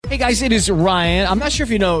Hey guys, it is Ryan. I'm not sure if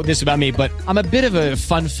you know this about me, but I'm a bit of a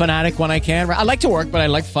fun fanatic when I can. I like to work, but I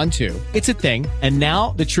like fun too. It's a thing. And now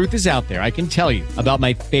the truth is out there. I can tell you about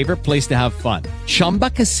my favorite place to have fun. Chumba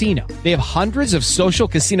Casino. They have hundreds of social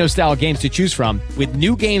casino style games to choose from with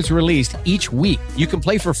new games released each week. You can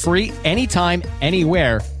play for free anytime,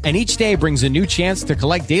 anywhere. And each day brings a new chance to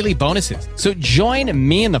collect daily bonuses. So join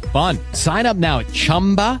me in the fun. Sign up now at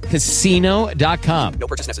ChumbaCasino.com. No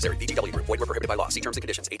purchase necessary. VGW Group. Void where prohibited by law. See terms and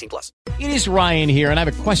conditions. 18 plus. It is Ryan here, and I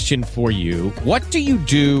have a question for you. What do you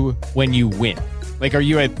do when you win? Like, are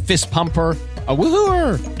you a fist pumper, a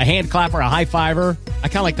woohooer, a hand clapper, a high fiver? I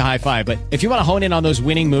kind of like the high five, but if you want to hone in on those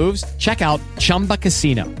winning moves, check out Chumba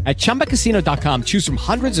Casino. At ChumbaCasino.com, choose from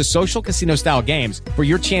hundreds of social casino style games for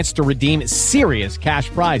your chance to redeem serious cash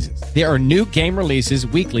prizes. There are new game releases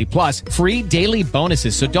weekly, plus free daily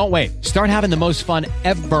bonuses. So don't wait. Start having the most fun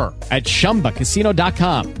ever at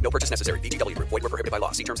ChumbaCasino.com. No purchase necessary. VGW Group. Void where prohibited by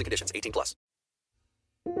law. See terms and conditions. 18 plus.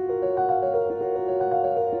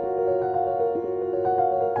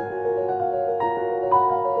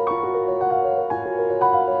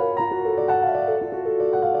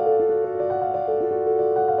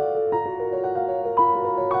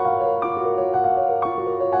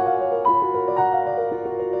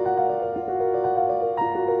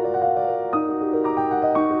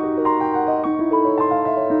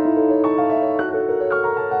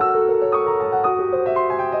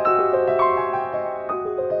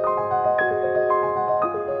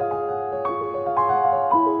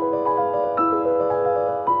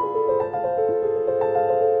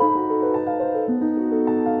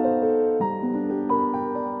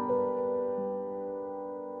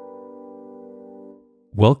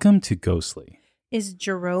 Welcome to Ghostly. Is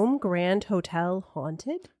Jerome Grand Hotel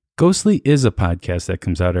haunted? Ghostly is a podcast that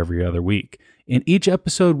comes out every other week. In each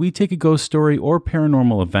episode, we take a ghost story or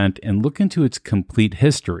paranormal event and look into its complete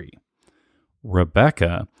history.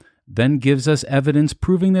 Rebecca then gives us evidence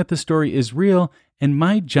proving that the story is real, and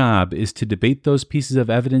my job is to debate those pieces of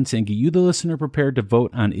evidence and get you, the listener, prepared to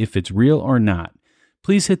vote on if it's real or not.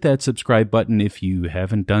 Please hit that subscribe button if you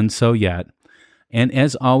haven't done so yet. And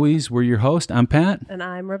as always, we're your host. I'm Pat. And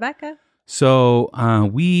I'm Rebecca. So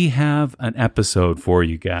we have an episode for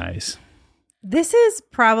you guys. This is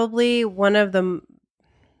probably one of the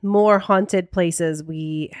more haunted places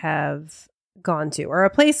we have gone to. Or a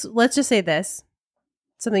place, let's just say this,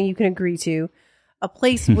 something you can agree to, a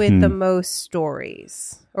place with the most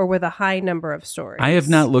stories or with a high number of stories. I have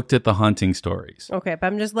not looked at the haunting stories. Okay, but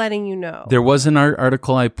I'm just letting you know. There was an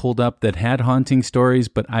article I pulled up that had haunting stories,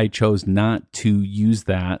 but I chose not to use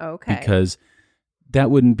that because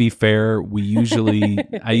that wouldn't be fair.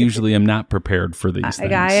 I usually am not prepared for these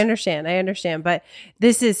things. I understand. But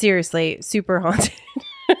this is seriously super haunted.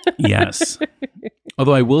 Yes.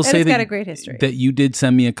 Although I will say it's got a great history. That you did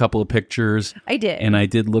send me a couple of pictures. I did. And I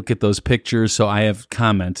did look at those pictures, so I have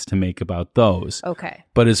comments to make about those. Okay.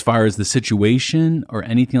 But as far as the situation or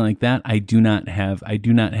anything like that, I do not have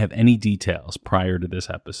any details prior to this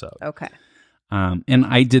episode. Okay. And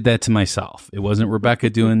I did that to myself. It wasn't Rebecca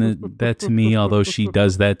doing that to me, although she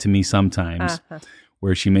does that to me sometimes,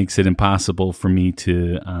 where she makes it impossible for me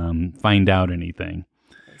to find out anything.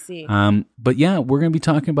 See. But yeah, we're going to be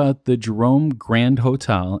talking about the Jerome Grand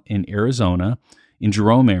Hotel in Jerome,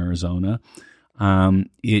 Arizona.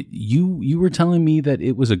 You were telling me that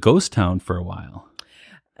it was a ghost town for a while.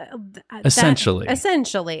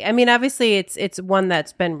 Essentially. I mean, obviously it's one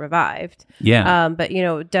that's been revived. Yeah. But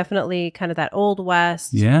definitely kind of that old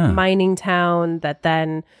West mining town that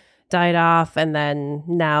then died off and then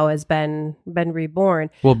now has been reborn.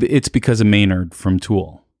 Well, it's because of Maynard from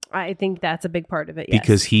Tool. I think that's a big part of it, yes.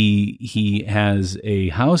 Because he has a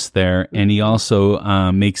house there, and he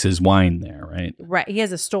also makes his wine there, right? Right. He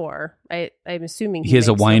has a store. I'm assuming he has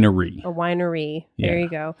a winery. A winery. Yeah. There you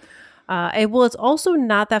go. Well, it's also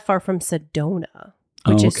not that far from Sedona,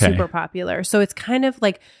 which is super popular. So it's kind of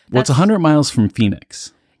like... Well, it's 100 miles from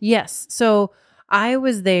Phoenix. Yes. So I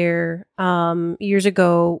was there years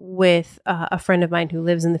ago with a friend of mine who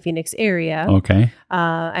lives in the Phoenix area. Okay.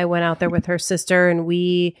 I went out there with her sister and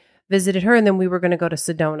we visited her, and then we were going to go to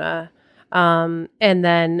Sedona. And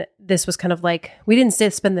then this was kind of like, we didn't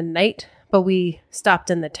spend the night, but we stopped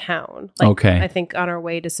in the town. I think on our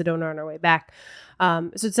way to Sedona, on our way back. So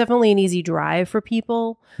it's definitely an easy drive for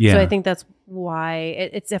people. Yeah. So I think that's why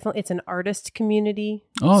it's an artist community.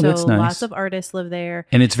 Oh, so that's nice. Lots of artists live there.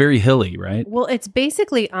 And it's very hilly, right? Well, it's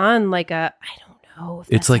basically on like I don't know. If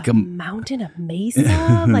it's that's like a mountain, a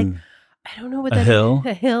mesa. Like, I don't know what A that hill?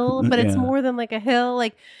 a hill, but it's Yeah. more than like a hill.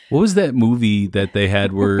 Like, What was that movie that they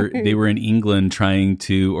had where they were in England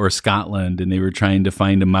or Scotland, and they were trying to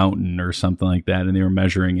find a mountain or something like that, and they were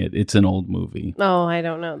measuring it? It's an old movie. oh, I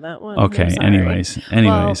don't know that one. Okay. I'm sorry. Anyways.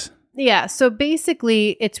 Well, yeah. So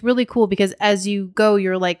basically, it's really cool because as you go,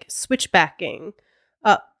 you're like switchbacking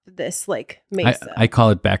up this like mesa. I call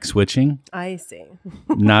it back switching, I see.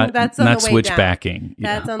 not That's on not the way switchbacking.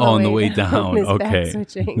 That's on on the the way way down down. is back Okay,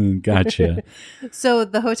 switching. Gotcha. So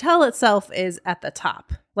the hotel itself is at the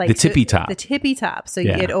top, like The tippy top. The tippy top. So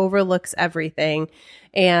Yeah. it overlooks everything,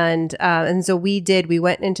 and so we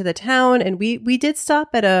went into the town, and we did stop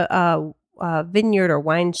at a vineyard or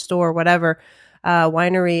wine store, or whatever,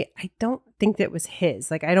 winery. I don't think that was his.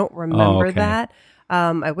 Like, I don't remember okay. that.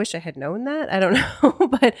 I wish I had known that. I don't know,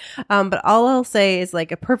 but all I'll say is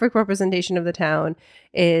like a perfect representation of the town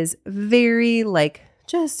is very like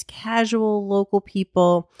just casual local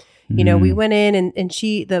people. You know, we went in and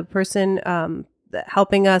the person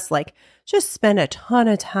helping us like just spent a ton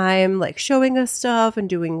of time like showing us stuff and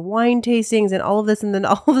doing wine tastings and all of this. And then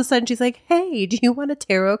all of a sudden she's like, hey, do you want a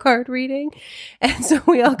tarot card reading? And so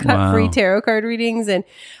we all got free tarot card readings, and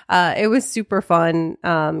it was super fun,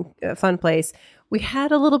 a fun place. We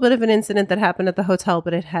had a little bit of an incident that happened at the hotel,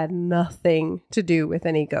 but it had nothing to do with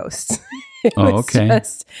any ghosts. It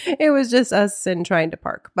was just us and trying to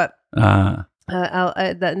park. But not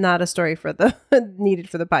a story for the needed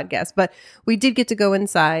for the podcast. But we did get to go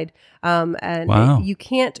inside, and you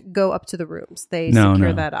can't go up to the rooms. They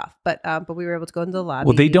secure that off. But we were able to go into the lobby.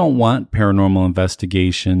 Well, they don't want paranormal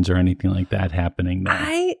investigations or anything like that happening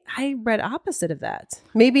there. I read opposite of that.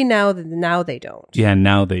 Maybe now they don't. Yeah,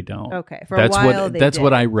 now they don't. Okay, for a while that's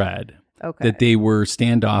what I read. Okay, that they were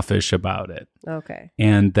standoffish about it. Okay,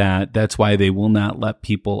 and that's why they will not let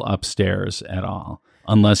people upstairs at all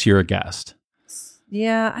unless you're a guest.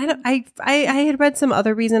 Yeah, I had read some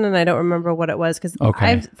other reason, and I don't remember what it was, because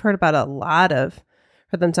I've heard about heard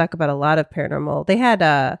them talk about a lot of paranormal. They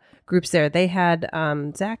had groups there. They had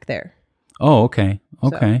Zach there. Oh, okay.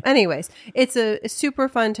 Okay. So, anyways, it's a super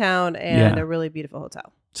fun town and a really beautiful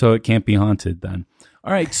hotel. So it can't be haunted then.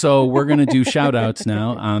 All right, so we're going to do shout outs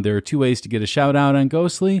now. There are two ways to get a shout out on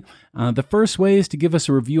Ghostly. The first way is to give us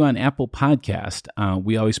a review on Apple Podcast.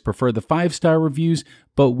 We always prefer the 5-star reviews,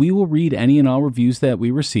 but we will read any and all reviews that we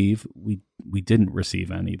receive. We didn't receive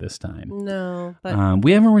any this time. No, but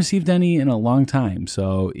we haven't received any in a long time.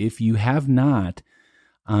 So if you have not,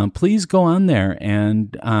 please go on there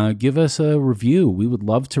and give us a review. We would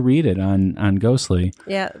love to read it on Ghostly.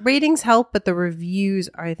 Yeah, ratings help, but the reviews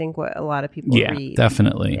are, I think, what a lot of people read. Yeah,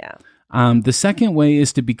 definitely. Yeah. The second way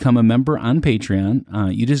is to become a member on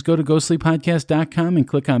Patreon. You just go to ghostlypodcast.com and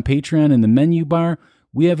click on Patreon in the menu bar.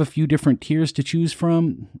 We have a few different tiers to choose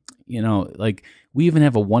from. You know, like we even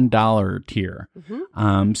have a $1 tier.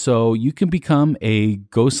 Mm-hmm. So you can become a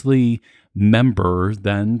Ghostly member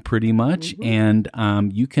then pretty much. Mm-hmm.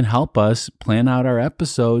 And you can help us plan out our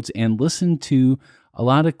episodes and listen to a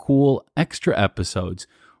lot of cool extra episodes.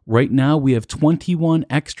 Right now we have 21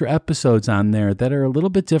 extra episodes on there that are a little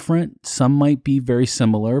bit different. Some might be very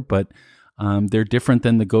similar, but they're different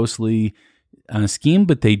than the Ghostly scheme,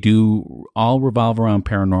 but they do all revolve around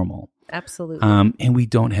paranormal. Absolutely. And we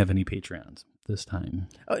don't have any Patreons this time.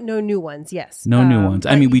 Oh, no new ones. Yes. No new ones.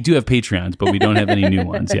 I mean, we do have Patreons, but we don't have any new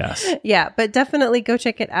ones. Yes. Yeah, but definitely go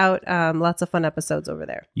check it out. Lots of fun episodes over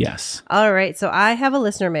there. Yes. All right. So I have a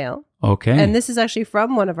listener mail. Okay. And this is actually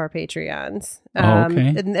from one of our Patreons.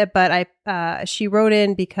 Okay. But she wrote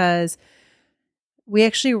in because we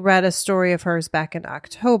actually read a story of hers back in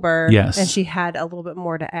October. Yes. And she had a little bit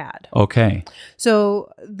more to add. Okay.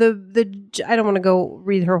 So I don't want to go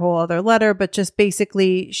read her whole other letter, but just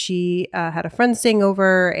basically she had a friend staying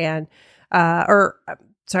over and, she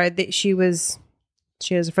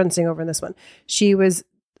has a friend staying over in this one. She was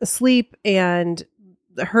asleep and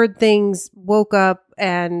heard things, woke up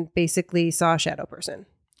and basically saw a shadow person.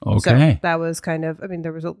 Okay. So that was kind of, I mean,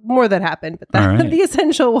 there was more that happened, but Right. the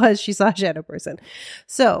essential was she saw a shadow person.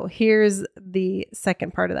 So here's the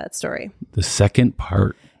second part of that story. The second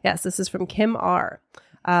part. Yes, this is from Kim R.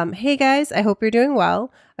 Hey guys, I hope you're doing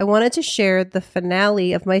well. I wanted to share the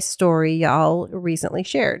finale of my story y'all recently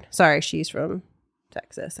shared. Sorry, she's from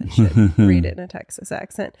Texas. I should read it in a Texas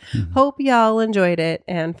accent. Hope y'all enjoyed it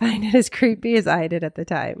and find it as creepy as I did at the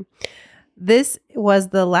time. This was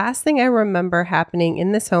the last thing I remember happening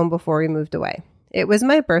in this home before we moved away. It was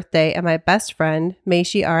my birthday and my best friend, may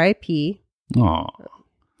she R.I.P.,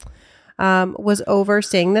 was over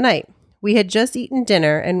staying the night. We had just eaten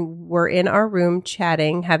dinner and were in our room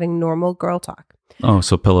chatting, having normal girl talk. Oh,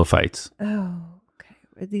 so pillow fights. Oh,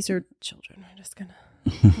 okay. These are children. I'm just going to...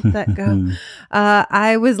 Let that go.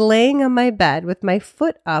 I was laying on my bed with my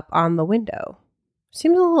foot up on the window.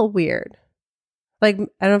 Seems a little weird. Like,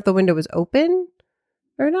 I don't know if the window was open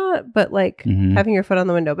or not, but like having your foot on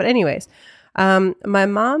the window. But anyways, my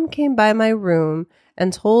mom came by my room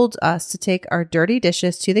and told us to take our dirty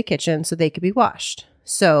dishes to the kitchen so they could be washed.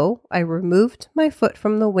 So I removed my foot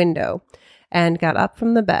from the window and got up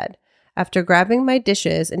from the bed. After grabbing my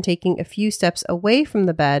dishes and taking a few steps away from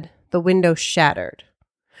the bed, the window shattered.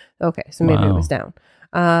 Okay, so maybe it was down.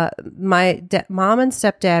 My mom and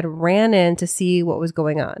stepdad ran in to see what was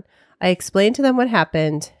going on. I explained to them what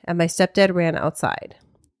happened, and my stepdad ran outside.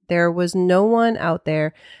 There was no one out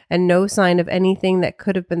there and no sign of anything that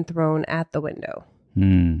could have been thrown at the window.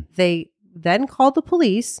 They then called the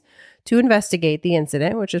police to investigate the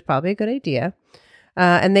incident, which is probably a good idea.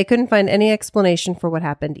 And they couldn't find any explanation for what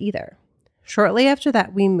happened either. Shortly after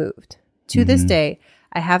that, we moved. To this day,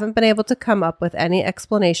 I haven't been able to come up with any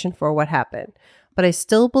explanation for what happened, but I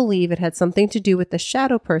still believe it had something to do with the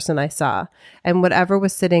shadow person I saw and whatever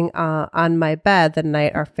was sitting on my bed the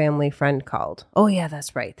night our family friend called. Oh, yeah,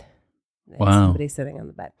 that's right. Wow. Somebody sitting on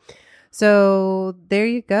the bed. So there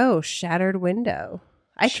you go. Shattered window.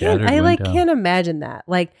 I can't imagine that.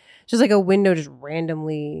 Like, just like a window just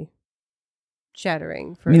randomly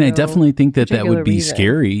shattering. I mean, I definitely think that would be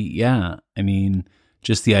scary. Yeah. I mean,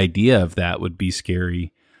 just the idea of that would be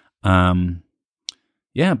scary.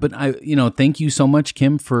 Yeah, but thank you so much,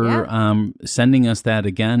 Kim, for sending us that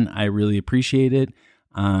again. I really appreciate it.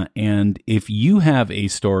 And if you have a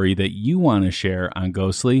story that you want to share on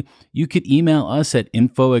Ghostly, you could email us at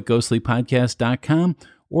info@ghostlypodcast.com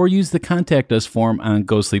or use the contact us form on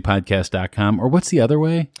ghostlypodcast.com. Or what's the other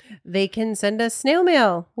way? They can send us snail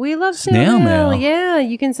mail. We love snail mail. Yeah,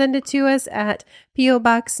 you can send it to us at P.O.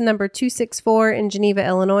 Box number 264 in Geneva,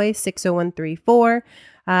 Illinois, 60134.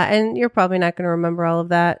 And you're probably not going to remember all of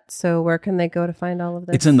that. So where can they go to find all of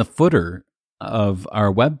this? It's in the footer of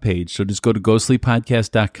our webpage. So just go to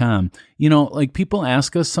ghostlypodcast.com. Like people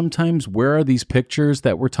ask us sometimes, where are these pictures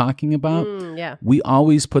that we're talking about? Yeah. We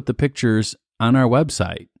always put the pictures on our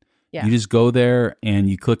website. Yeah. You just go there and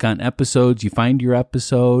you click on episodes, you find your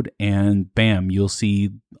episode, and bam, you'll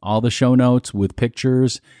see all the show notes with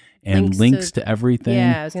pictures and links to everything.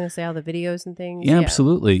 Yeah, I was going to say all the videos and things. Yeah,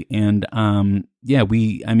 absolutely. And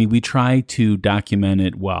we try to document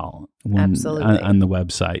it well on the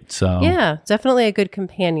website. So yeah, definitely a good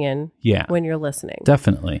companion when you're listening.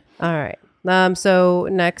 Definitely. All right. So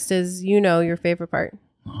next is, your favorite part.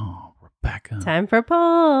 Oh, Rebecca. Time for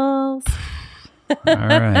polls. All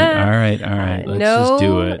right. Let's just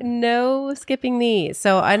do it. No skipping these.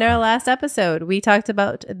 So in our last episode, we talked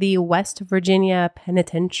about the West Virginia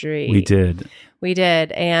Penitentiary. We did.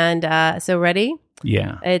 And so ready?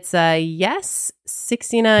 Yeah. It's yes,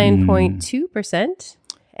 69.2%,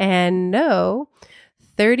 and no,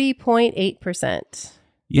 30.8%.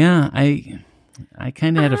 Yeah, I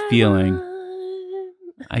kind of had a feeling.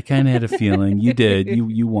 You did.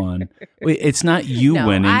 You won. Wait, it's not you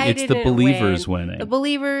winning. It's the believers winning. The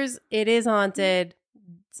believers, it is haunted.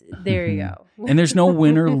 There you go. And there's no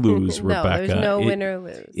win or lose, Rebecca. No, there's no win or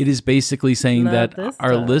lose. It is basically saying that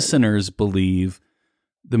our listeners believe,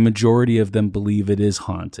 the majority of them believe it is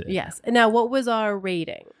haunted. Yes. Now, what was our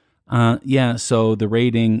rating? So the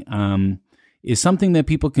rating is something that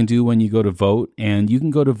people can do when you go to vote, and you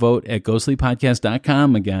can go to vote at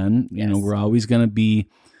ghostlypodcast.com again. We're always going to be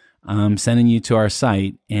sending you to our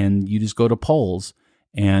site, and you just go to polls,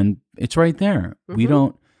 and it's right there. We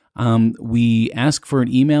don't, we ask for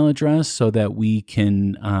an email address so that we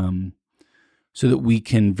can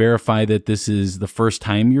verify that this is the first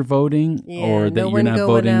time you're voting, or that you're not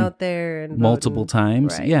voting out there and multiple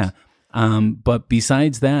times. Right. Yeah. But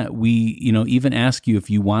besides that, we, even ask you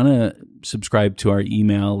if you want to subscribe to our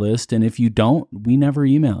email list. And if you don't, we never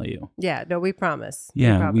email you. Yeah, no, we promise.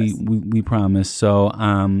 Yeah, we promise. So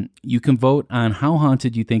you can vote on how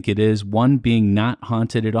haunted you think it is. 1 being not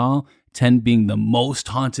haunted at all. 10 being the most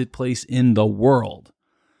haunted place in the world.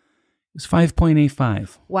 It's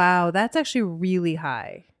 5.85. Wow, that's actually really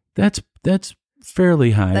high. That's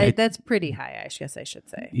fairly high. That's pretty high, I guess I should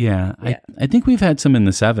say. Yeah. I think we've had some in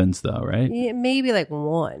the 7s though, right? Yeah, maybe like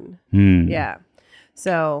 1. Yeah.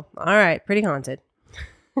 So, all right, pretty haunted.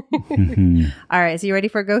 All right, so you ready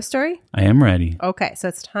for a ghost story? I am ready. Okay, so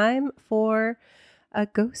it's time for a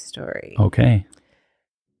ghost story. Okay.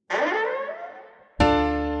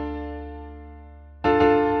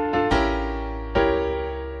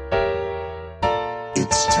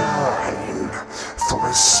 It's time for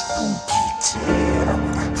a spooky tale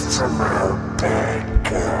from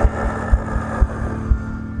Rebecca.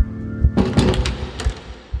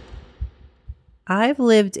 I've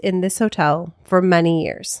lived in this hotel for many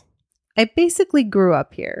years. I basically grew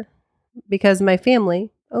up here because my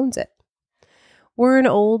family owns it. We're an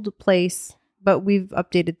old place, but we've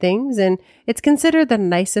updated things, and it's considered the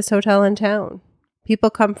nicest hotel in town. People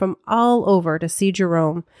come from all over to see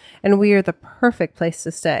Jerome, and we are the perfect place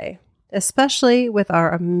to stay, especially with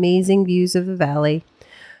our amazing views of the valley.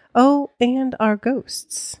 Oh, and our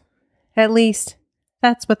ghosts. At least,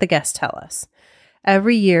 that's what the guests tell us.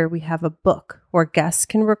 Every year, we have a book where guests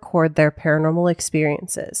can record their paranormal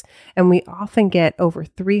experiences, and we often get over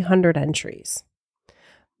 300 entries.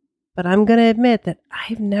 But I'm going to admit that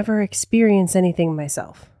I've never experienced anything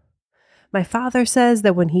myself. My father says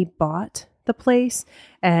that when he bought the place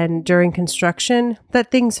and during construction,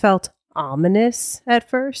 that things felt ominous at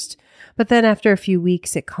first, but then after a few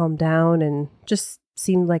weeks, it calmed down and just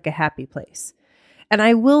seemed like a happy place. And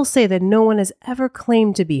I will say that no one has ever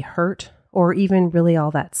claimed to be hurt or even really all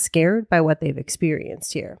that scared by what they've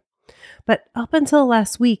experienced here. But up until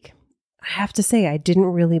last week, I have to say I didn't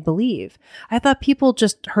really believe. I thought people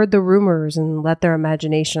just heard the rumors and let their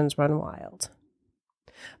imaginations run wild.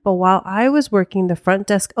 But while I was working the front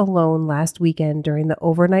desk alone last weekend during the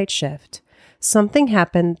overnight shift, something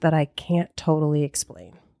happened that I can't totally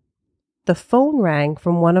explain. The phone rang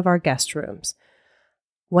from one of our guest rooms.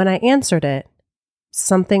 When I answered it,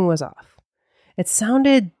 something was off. It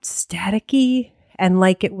sounded staticky and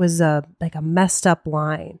like it was a messed up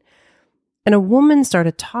line. And a woman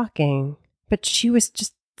started talking, but she was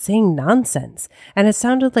just saying nonsense. And it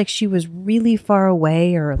sounded like she was really far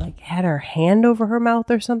away or like had her hand over her mouth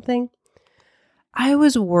or something. I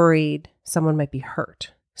was worried someone might be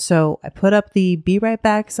hurt. So I put up the "Be right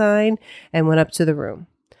back" sign and went up to the room.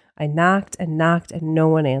 I knocked and no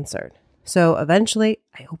one answered. So eventually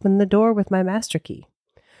I opened the door with my master key.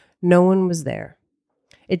 No one was there.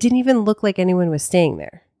 It didn't even look like anyone was staying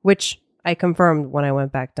there, which I confirmed when I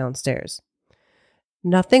went back downstairs.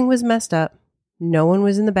 Nothing was messed up. No one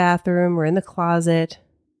was in the bathroom or in the closet.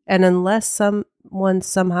 And unless someone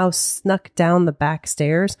somehow snuck down the back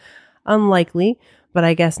stairs, unlikely, but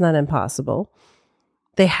I guess not impossible,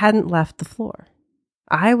 they hadn't left the floor.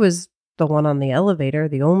 I was the one on the elevator,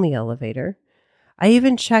 the only elevator. I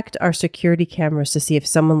even checked our security cameras to see if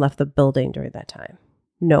someone left the building during that time.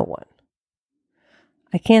 No one.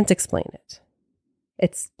 I can't explain it.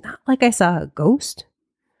 It's not like I saw a ghost,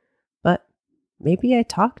 but maybe I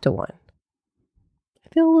talked to one.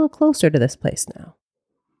 I feel a little closer to this place now.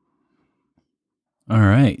 All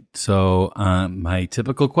right. So my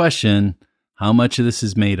typical question, how much of this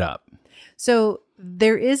is made up? So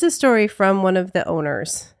there is a story from one of the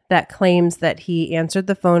owners that claims that he answered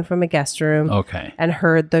the phone from a guest room and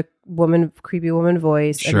heard the creepy woman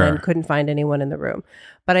voice and then couldn't find anyone in the room.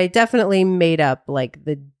 But I definitely made up like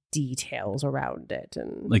the details around it.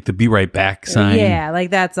 And like the "Be right back" sign? Yeah, like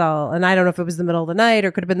that's all. And I don't know if it was the middle of the night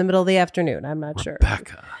or could have been the middle of the afternoon. I'm not sure.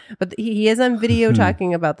 But he is on video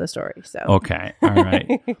talking about the story. So okay. All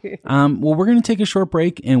right. Well, we're going to take a short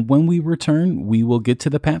break. And when we return, we will get to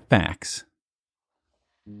the Pat Facts.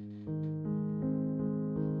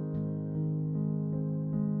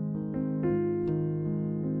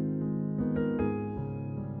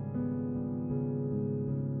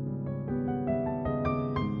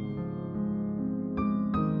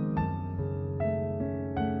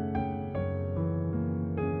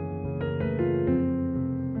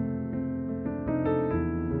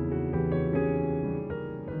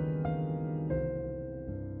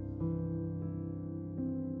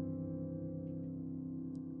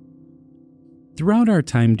 Throughout our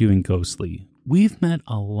time doing Ghostly, we've met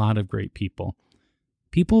a lot of great people.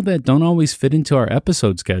 People that don't always fit into our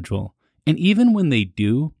episode schedule. And even when they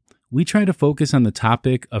do, we try to focus on the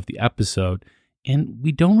topic of the episode, and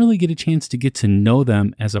we don't really get a chance to get to know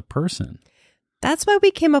them as a person. That's why we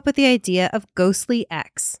came up with the idea of Ghostly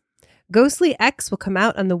X. Ghostly X will come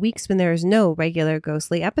out on the weeks when there is no regular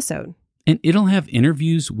Ghostly episode. And it'll have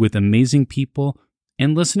interviews with amazing people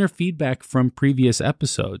and listener feedback from previous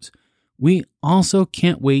episodes. We also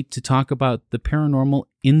can't wait to talk about the paranormal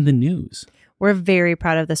in the news. We're very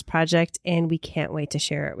proud of this project, and we can't wait to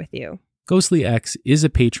share it with you. Ghostly X is a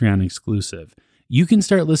Patreon exclusive. You can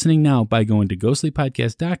start listening now by going to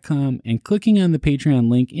ghostlypodcast.com and clicking on the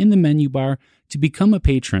Patreon link in the menu bar to become a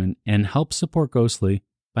patron and help support Ghostly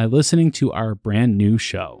by listening to our brand new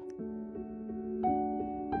show.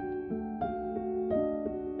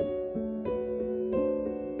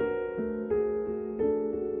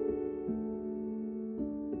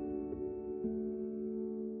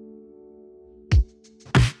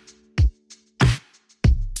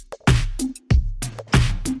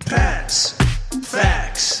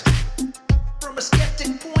 Facts. From a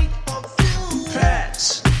skeptic point of view.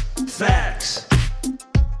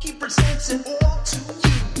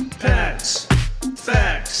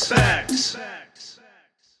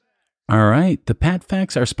 All right. The Pat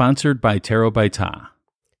Facts are sponsored by Tarot by Ta.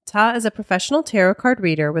 Ta is a professional tarot card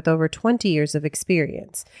reader with over 20 years of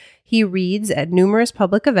experience. He reads at numerous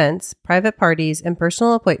public events, private parties, and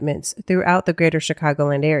personal appointments throughout the greater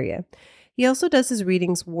Chicagoland area. He also does his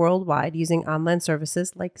readings worldwide using online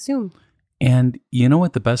services like Zoom. And you know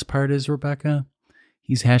what the best part is, Rebecca?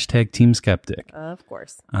 He's hashtag Team Skeptic. Of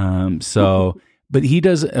course. But he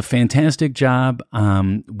does a fantastic job.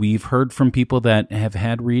 We've heard from people that have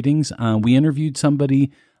had readings. We interviewed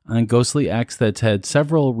somebody on Ghostly X that's had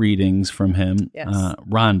several readings from him, Yes.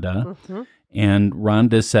 Rhonda. And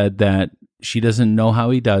Rhonda said that she doesn't know how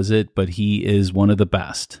he does it, but he is one of the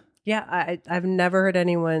best. Yeah, I've never heard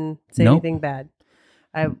anyone say Nope. anything bad.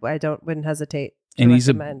 I wouldn't hesitate to And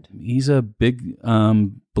recommend. he's a big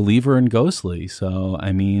believer in Ghostly. So,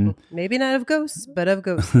 I mean... Maybe not of ghosts, but of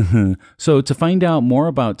ghosts. So to find out more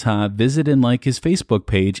about Ta, visit and like his Facebook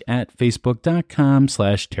page at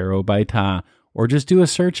facebook.com/tarot by Ta, or just do a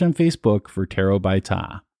search on Facebook for Tarot by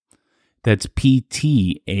Ta. That's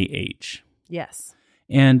PTAH. Yes.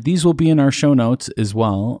 And these will be in our show notes as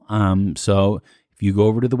well. So if you go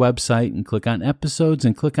over to the website and click on episodes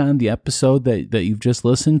and click on the episode that you've just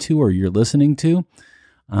listened to or you're listening to,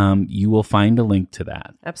 you will find a link to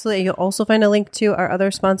that. Absolutely. You'll also find a link to our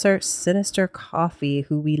other sponsor, Sinister Coffee,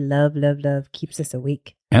 who we love, keeps us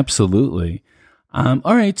awake. Absolutely. All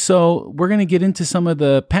right, so we're going to get into some of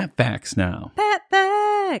the Pat Facts now. Pat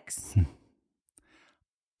Facts.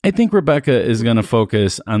 I think Rebecca is going to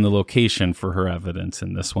focus on the location for her evidence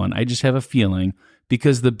in this one. I just have a feeling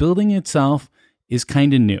because the building itself is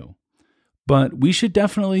kind of new. But we should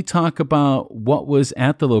definitely talk about what was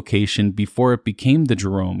at the location before it became the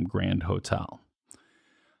Jerome Grand Hotel.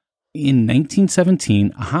 In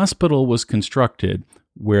 1917, a hospital was constructed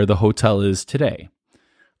where the hotel is today.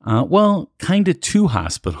 Kind of two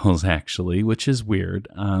hospitals, actually, which is weird.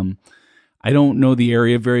 I don't know the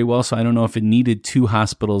area very well, so I don't know if it needed two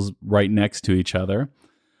hospitals right next to each other.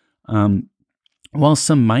 While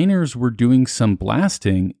some miners were doing some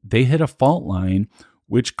blasting, they hit a fault line,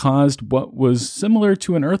 which caused what was similar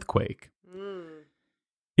to an earthquake.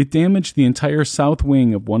 It damaged the entire south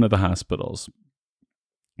wing of one of the hospitals.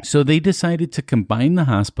 So they decided to combine the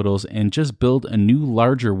hospitals and just build a new,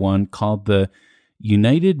 larger one called the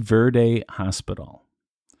United Verde Hospital.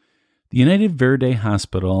 The United Verde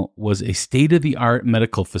Hospital was a state-of-the-art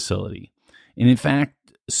medical facility. And in fact,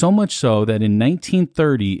 so much so that in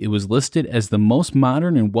 1930, it was listed as the most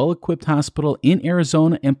modern and well-equipped hospital in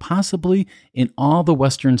Arizona and possibly in all the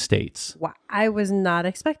western states. Wow. I was not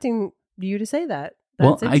expecting you to say that.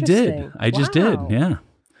 Well, That's I did. interesting. I just did, Wow. yeah.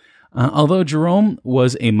 Although Jerome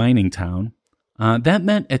was a mining town, that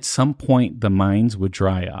meant at some point the mines would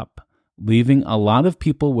dry up, leaving a lot of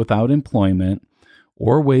people without employment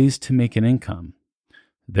or ways to make an income.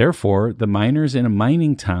 Therefore, the miners in a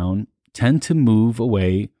mining town tend to move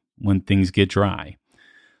away when things get dry.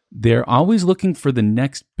 They're always looking for the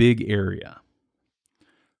next big area.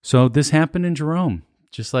 So this happened in Jerome,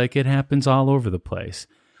 just like it happens all over the place.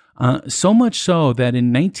 So much so that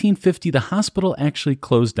in 1950, the hospital actually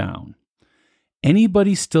closed down.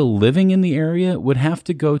 Anybody still living in the area would have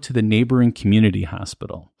to go to the neighboring community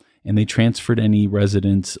hospital, and they transferred any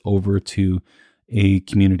residents over to a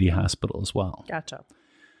community hospital as well. Gotcha.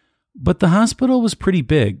 But the hospital was pretty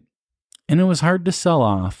big, and it was hard to sell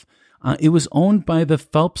off. It was owned by the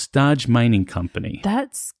Phelps Dodge Mining Company.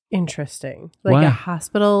 That's interesting. Like Why? a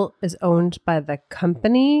hospital is owned by the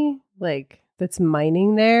company, like that's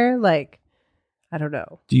mining there. Like, I don't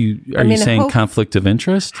know. Are you saying hope- conflict of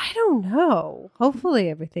interest? I don't know. Hopefully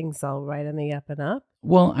everything's all right on the up and up.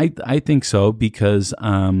 Well, I think so because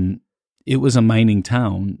it was a mining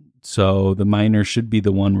town, so the miner should be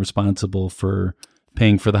the one responsible for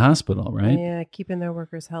paying for the hospital, right? Yeah, keeping their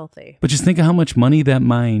workers healthy. But just think of how much money that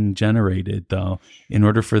mine generated, though, in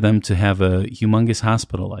order for them to have a humongous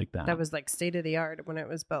hospital like that. That was like state of the art when it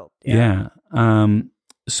was built. Yeah.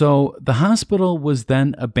 So the hospital was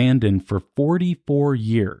then abandoned for 44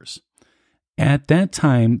 years. At that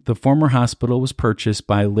time, the former hospital was purchased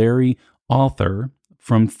by Larry Arthur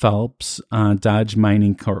from Phelps Dodge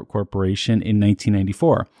Mining Corporation in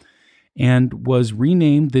 1994 and was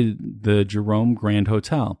renamed the Jerome Grand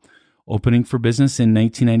Hotel, opening for business in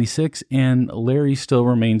 1996. And Larry still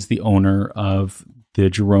remains the owner of the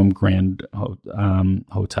Jerome Grand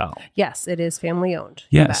Hotel. Yes, it is family owned.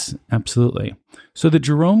 Yes, absolutely. So the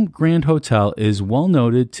Jerome Grand Hotel is well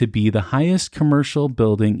noted to be the highest commercial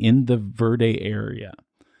building in the Verde area,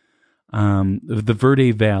 the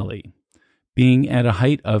Verde Valley, being at a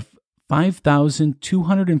height of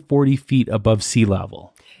 5,240 feet above sea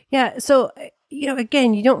level. Yeah. So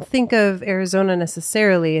again, you don't think of Arizona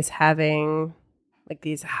necessarily as having like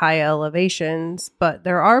these high elevations, but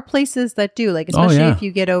there are places that do, like, especially if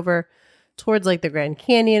you get over towards like the Grand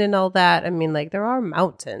Canyon and all that. I mean, like, there are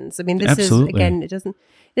mountains. I mean, this Absolutely. is, again,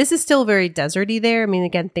 this is still very deserty there. I mean,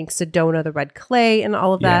 again, think Sedona, the red clay and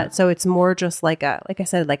all of that. So it's more just like I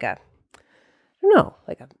said, like I don't know,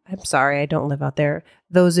 I'm sorry, I don't live out there.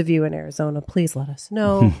 Those of you in Arizona, please let us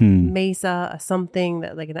know. Mesa, something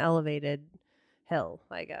that like an elevated hill,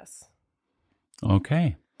 I guess.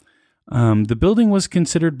 Okay. The building was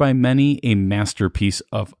considered by many a masterpiece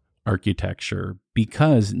of architecture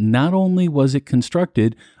because not only was it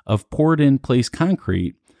constructed of poured-in-place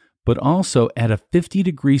concrete, but also at a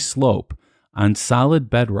 50-degree slope on solid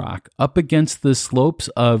bedrock up against the slopes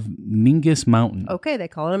of Mingus Mountain. Okay, they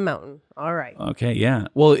call it a mountain. All right. Okay, yeah.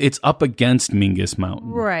 Well, it's up against Mingus Mountain.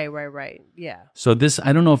 Right. Yeah. So this,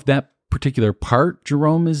 I don't know if that particular part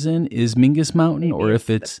Jerome is in is Mingus Mountain, Maybe or if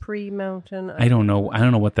it's the pre-mountain. I don't know. I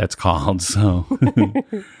don't know what that's called. So,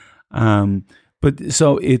 but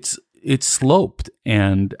so it's sloped,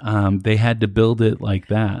 and they had to build it like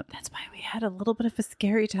that. That's why we had a little bit of a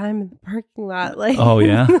scary time in the parking lot. Like, oh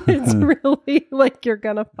yeah, it's really like you're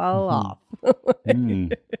gonna fall off.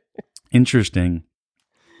 Interesting.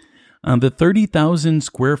 The 30,000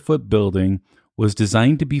 square foot building was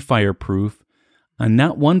designed to be fireproof.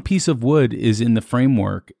 Not one piece of wood is in the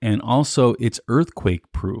framework, and also it's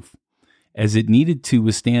earthquake proof, as it needed to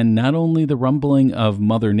withstand not only the rumbling of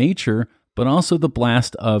Mother Nature, but also the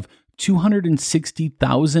blast of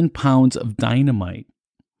 260,000 pounds of dynamite.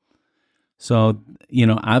 So,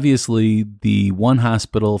 obviously the one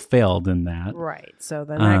hospital failed in that. Right. So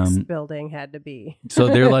the next building had to be. So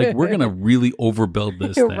they're like, we're going to really overbuild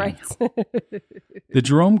this thing. Right. The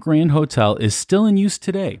Jerome Grand Hotel is still in use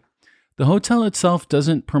today. The hotel itself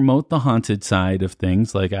doesn't promote the haunted side of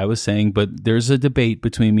things, like I was saying, but there's a debate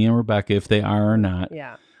between me and Rebecca if they are or not.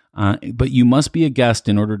 Yeah. But you must be a guest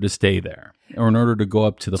in order to stay there, or in order to go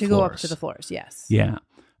up to the floors. To go up to the floors, yes. Yeah.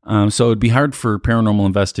 So it'd be hard for paranormal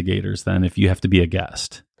investigators then if you have to be a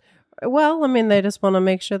guest. Well, I mean, they just want to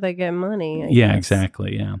make sure they get money. I Yeah, guess.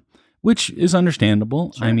 exactly. Yeah. Which is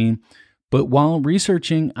understandable. Sure. I mean, but while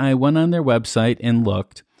researching, I went on their website and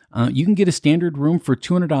looked. You can get a standard room for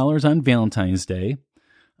 $200 on Valentine's Day.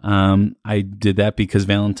 I did that because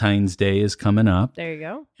Valentine's Day is coming up. There you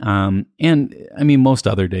go. And I mean, most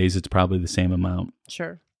other days, it's probably the same amount.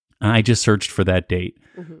 Sure. I just searched for that date.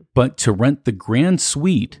 Mm-hmm. But to rent the Grand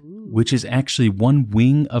Suite, which is actually one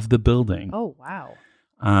wing of the building. Oh, wow.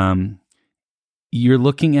 You're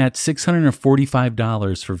looking at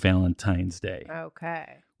 $645 for Valentine's Day.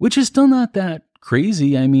 Okay. Which is still not that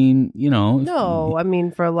crazy. I mean, No, I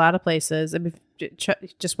mean, for a lot of places, I mean, if you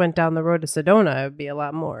just went down the road to Sedona, it would be a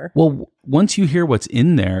lot more. Well, once you hear what's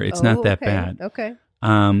in there, it's not that okay. bad. Okay.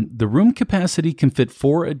 The room capacity can fit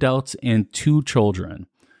 4 adults and 2 children.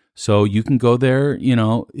 So you can go there,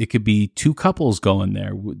 it could be 2 couples going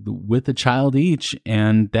there with a child each,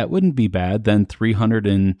 and that wouldn't be bad. Then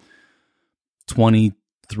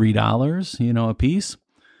 $323, a piece.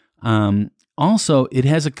 Also, it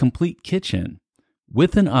has a complete kitchen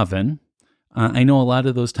with an oven. I know a lot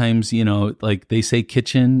of those times, like they say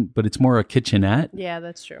kitchen, but it's more a kitchenette. Yeah,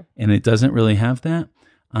 that's true. And it doesn't really have that.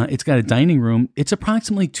 It's got a dining room. It's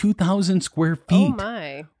approximately 2,000 square feet. Oh,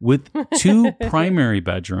 my. With 2 primary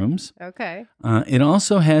bedrooms. Okay. It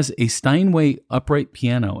also has a Steinway upright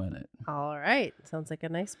piano in it. All right. Sounds like a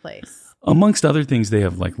nice place. Amongst other things, they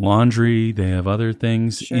have like laundry. They have other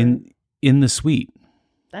things Sure. in the suite.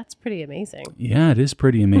 That's pretty amazing. Yeah, it is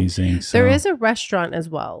pretty amazing. So. There is a restaurant as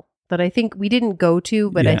well that I think we didn't go to,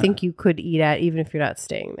 but I Yeah. think you could eat at even if you're not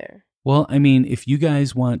staying there. Well, I mean, if you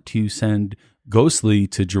guys want to send Ghostly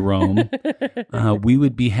to Jerome, we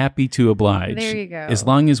would be happy to oblige. There you go. As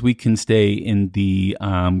long as we can stay in the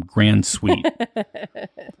Grand Suite.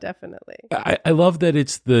 Definitely. I love that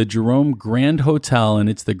it's the Jerome Grand Hotel and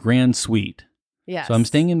it's the Grand Suite. Yes. So I'm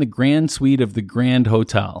staying in the Grand Suite of the Grand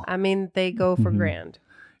Hotel. I mean, they go for grand.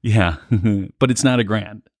 Yeah, but it's not a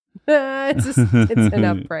grand. It's an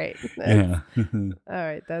upright. Yeah. All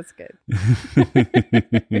right. That's good.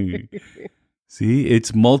 See,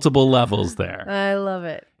 it's multiple levels there. I love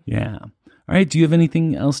it. Yeah. All right. Do you have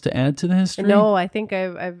anything else to add to the history? No, I think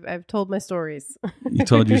I've told my stories. You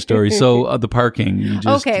told your story. So the parking. You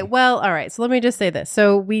just, Okay, well, all right. So let me just say this.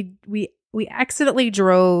 So we accidentally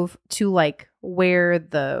drove to like where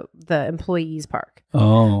the employees park.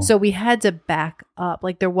 Oh. So we had to back up.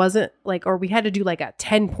 Like there wasn't like, or we had to do like a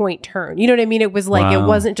 10-point turn. You know what I mean? It was like, Wow. It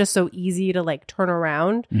wasn't just so easy to like turn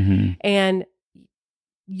around. Mhm. And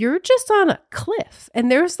you're just on a cliff and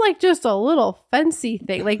there's like just a little fancy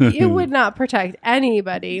thing. Like it would not protect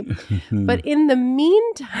anybody. But in the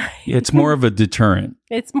meantime, It's more of a deterrent.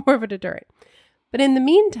 it's more of a deterrent. But in the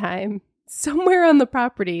meantime, somewhere on the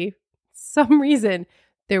property, some reason,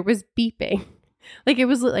 there was beeping. Like it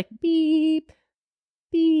was like beep,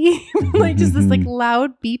 beep, like just this like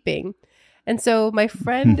loud beeping. And so my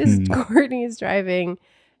friend Courtney is driving,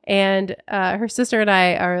 and her sister and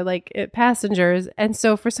I are like passengers. And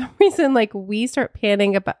so for some reason, like we start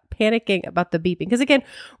panicking about the beeping. Because again,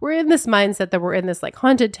 we're in this mindset that we're in this like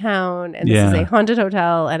haunted town and this is a haunted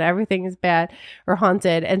hotel and everything is bad or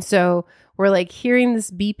haunted. And so we're like hearing this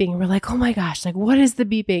beeping. We're like, oh my gosh, like what is the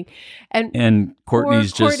beeping? And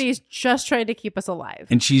Courtney's just trying to keep us alive.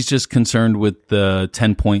 And she's just concerned with the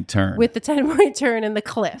 10-point turn. With the 10-point turn and the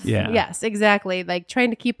cliff. Yeah. Yes, exactly. Like trying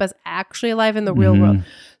to keep us actually alive in the real world.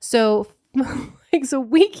 So so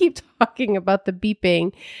we keep talking about the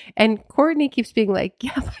beeping, and Courtney keeps being like,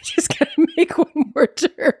 yeah, but I just gotta make one more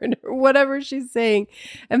turn or whatever she's saying.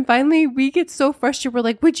 And finally we get so frustrated. We're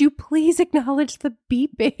like, would you please acknowledge the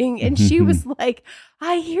beeping? And she was like,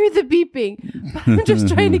 I hear the beeping, but I'm just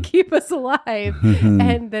trying to keep us alive.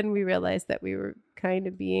 And then we realized that we were kind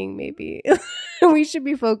of being maybe we should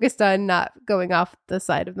be focused on not going off the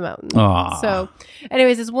side of the mountain. Aww. So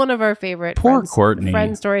anyways, it's one of our favorite Courtney.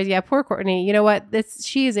 friend stories. Yeah, poor Courtney. You know what?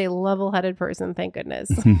 She is a level-headed person, thank goodness.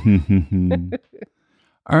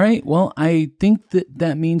 All right. Well, I think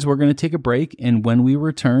that means we're going to take a break. And when we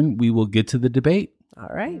return, we will get to the debate. All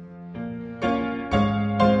right.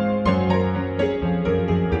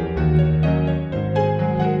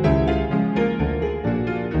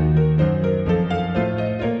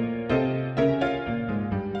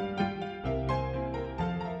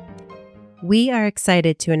 We are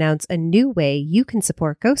excited to announce a new way you can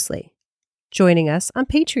support Ghostly. Joining us on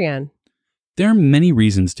Patreon. There are many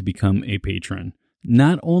reasons to become a patron.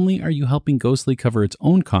 Not only are you helping Ghostly cover its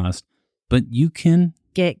own cost, but you can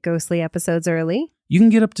get Ghostly episodes early. You can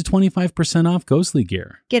get up to 25% off Ghostly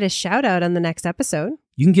gear. Get a shout out on the next episode.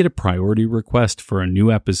 You can get a priority request for a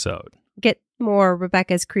new episode. Get more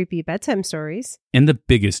Rebecca's creepy bedtime stories. And the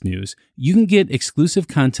biggest news, you can get exclusive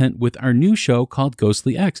content with our new show called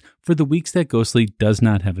Ghostly X for the weeks that Ghostly does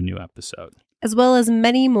not have a new episode. As well as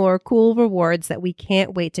many more cool rewards that we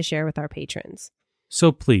can't wait to share with our patrons.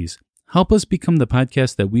 So please, help us become the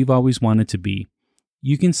podcast that we've always wanted to be.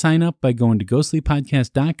 You can sign up by going to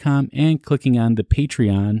ghostlypodcast.com and clicking on the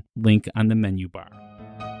Patreon link on the menu bar.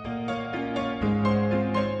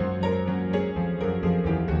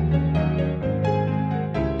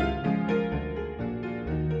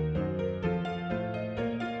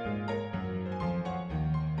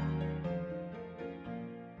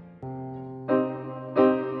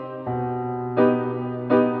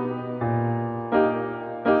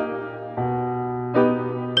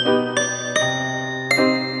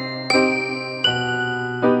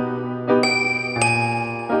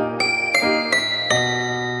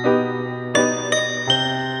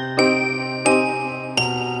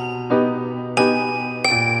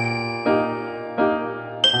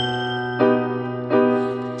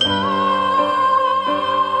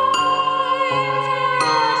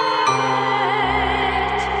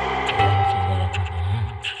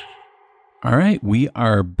 All right, we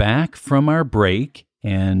are back from our break,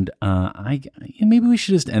 and maybe we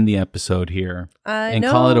should just end the episode here and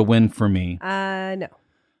call it a win for me. No.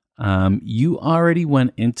 You already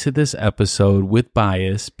went into this episode with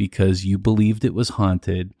bias because you believed it was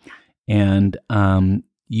haunted, and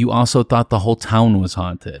you also thought the whole town was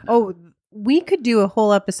haunted. Oh, we could do a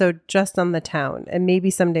whole episode just on the town, and maybe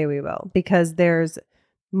someday we will, because there's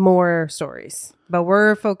more stories, but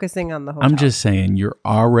we're focusing on the hotel. I'm just saying, you're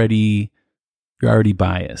already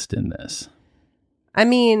biased in this. I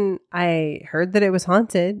mean, I heard that it was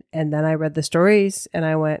haunted, and then I read the stories, and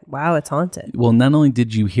I went, wow, it's haunted. Well, not only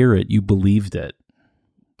did you hear it, you believed it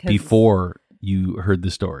before you heard the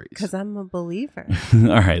stories. Because I'm a believer.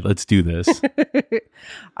 All right, let's do this.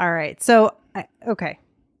 All right. So, okay.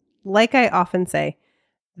 Like I often say,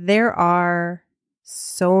 there are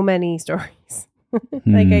so many stories.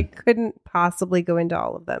 Like I couldn't possibly go into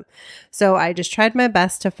all of them. So I just tried my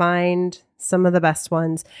best to find some of the best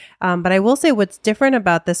ones. But I will say what's different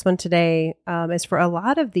about this one today is for a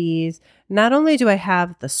lot of these, not only do I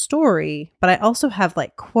have the story, but I also have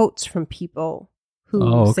like quotes from people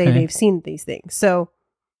who say they've seen these things. So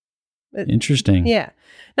interesting. Yeah.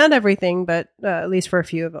 Not everything, but at least for a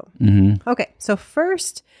few of them. Mm-hmm. Okay. So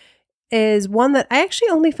first is one that I actually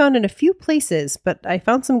only found in a few places, but I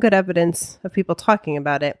found some good evidence of people talking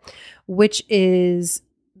about it, which is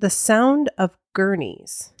the sound of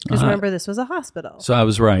gurneys. Because remember, this was a hospital. So I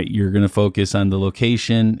was right. You're going to focus on the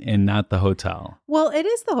location and not the hotel. Well, it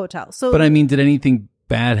is the hotel. So, But I mean, did anything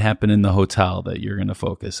bad happen in the hotel that you're going to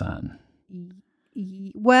focus on?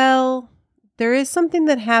 Well, there is something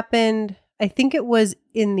that happened. I think it was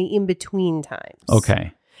in the in-between times.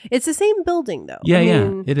 Okay. It's the same building, though.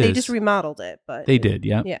 Yeah, They is. just remodeled it, but They did,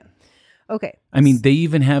 yeah. Yeah. Okay. I mean, they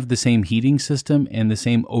even have the same heating system and the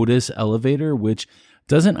same Otis elevator, which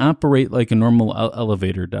doesn't operate like a normal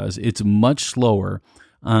elevator does. It's much slower.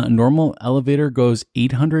 A normal elevator goes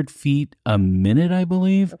 800 feet a minute, I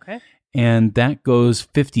believe. Okay. And that goes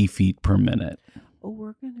 50 feet per minute. Oh,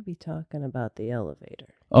 we're going to be talking about the elevator.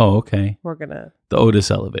 Oh, okay. We're going to... The Otis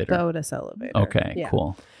elevator. The Otis elevator. Okay, Yeah.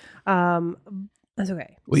 cool. That's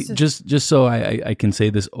okay. Wait, just so I can say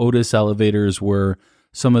this, Otis elevators were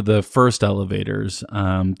some of the first elevators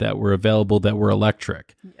that were available that were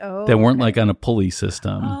electric, that weren't like on a pulley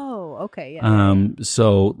system. Oh, okay. Yeah.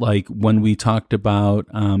 So like when we talked about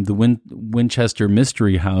the Winchester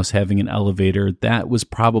Mystery House having an elevator, that was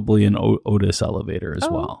probably an Otis elevator as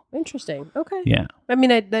well. Interesting. Okay. Yeah. I mean,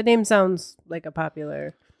 that name sounds like a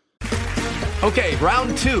popular... Okay,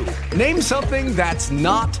 round two. Name something that's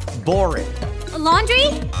not boring. A laundry?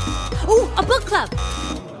 Ooh, a book club.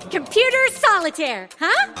 Computer solitaire,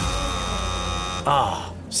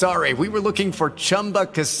 huh? Sorry, we were looking for Chumba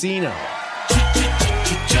Casino.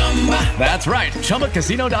 That's right.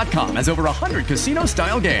 ChumbaCasino.com has over 100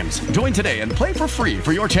 casino-style games. Join today and play for free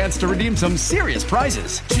for your chance to redeem some serious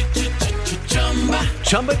prizes.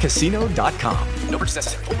 ChumbaCasino.com. No purchase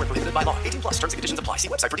necessary. Void where prohibited by law. 18 plus terms and conditions apply. See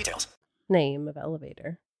website for details. name of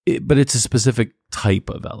elevator. But it's a specific type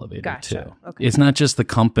of elevator Gotcha. too. Okay. It's not just the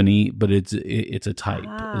company, but it's a type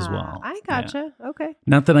as well. I gotcha. Yeah. Okay.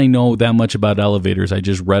 Not that I know that much about elevators. I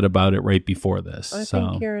just read about it right before this. I so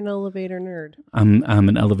think you're an elevator nerd. I'm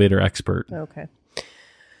an elevator expert. Okay.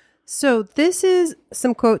 So this is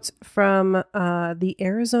some quotes from the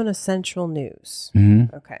Arizona Central News.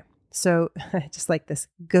 Mm-hmm. Okay. So I just like this.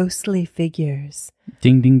 Ghostly figures.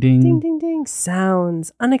 Ding, ding, ding. Ding, ding, ding.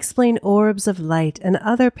 Sounds, unexplained orbs of light, and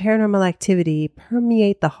other paranormal activity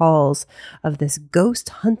permeate the halls of this ghost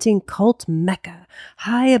hunting cult mecca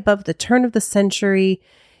high above the turn of the century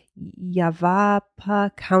Yavapai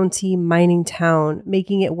County mining town,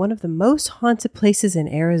 making it one of the most haunted places in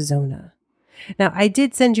Arizona. Now, I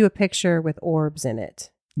did send you a picture with orbs in it.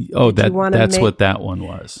 Oh, Did you wanna that's make- what that one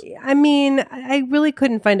was. I mean, I really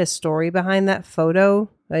couldn't find a story behind that photo.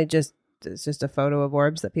 It's just a photo of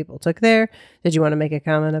orbs that people took there. Did you want to make a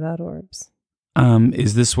comment about orbs?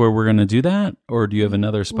 Is this where we're going to do that? Or do you have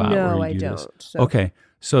another spot No, where you I do don't. this? So- Okay.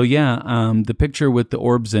 So yeah, the picture with the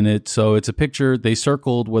orbs in it. So it's a picture, they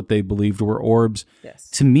circled what they believed were orbs. Yes.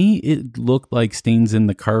 To me, it looked like stains in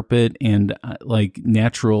the carpet and like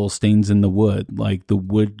natural stains in the wood, like the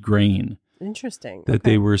wood grain Interesting. that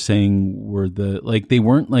they were saying were they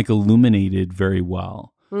weren't like illuminated very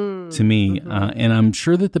well to me. And I'm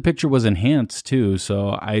sure that the picture was enhanced too.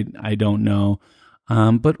 So I don't know.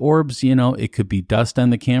 But orbs, it could be dust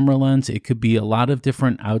on the camera lens. It could be a lot of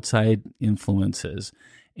different outside influences.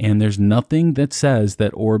 And there's nothing that says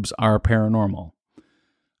that orbs are paranormal.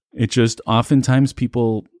 It just oftentimes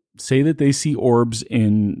people say that they see orbs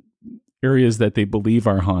in areas that they believe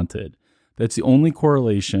are haunted. That's the only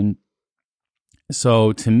correlation.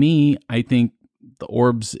 So to me, I think the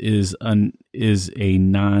orbs is a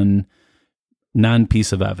non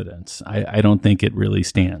piece of evidence. I don't think it really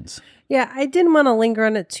stands. Yeah, I didn't want to linger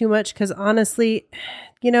on it too much because honestly,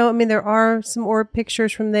 there are some orb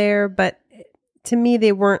pictures from there, but to me,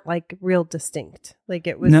 they weren't like real distinct. Like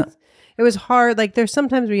it was hard. Like there's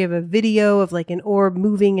sometimes where you have a video of like an orb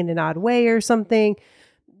moving in an odd way or something.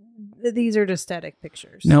 These are just static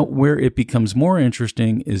pictures. Now, where it becomes more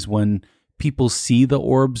interesting is when people see the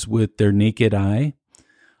orbs with their naked eye.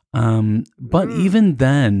 But even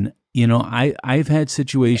then, I've had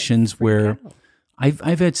situations where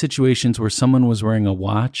I've had situations where someone was wearing a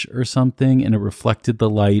watch or something and it reflected the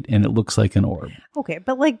light and it looks like an orb. Okay,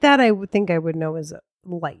 but like that, I would think I would know is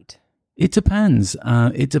light. It depends.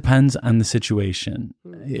 It depends on the situation.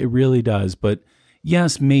 It really does. But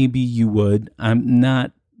yes, maybe you would. I'm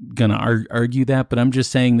not going to argue that, but I'm just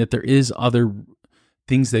saying that there is other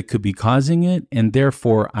things that could be causing it. And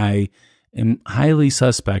therefore, I am highly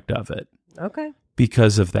suspect of it. Okay.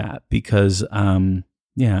 Because of that. Because,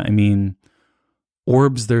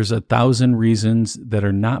 orbs, there's 1,000 reasons that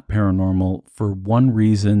are not paranormal for one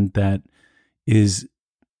reason that is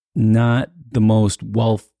not the most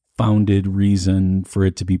well-founded reason for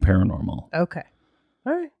it to be paranormal. Okay.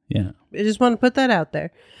 All right. Yeah. I just want to put that out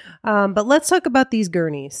there. But let's talk about these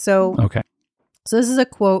gurneys. So Okay. So this is a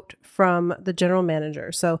quote from the general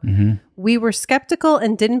manager. So Mm-hmm. we were skeptical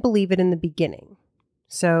and didn't believe it in the beginning.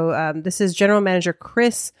 So this is general manager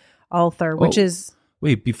Chris Arthur, which Oh. is...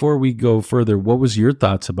 Wait, before we go further, what was your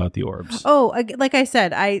thoughts about the orbs? like I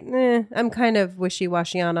said, I'm kind of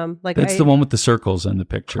wishy-washy on them. Like That's the one with the circles in the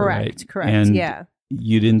picture, correct, right? correct, And yeah.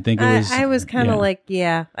 you didn't think it was... I was kind of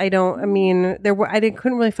yeah. like,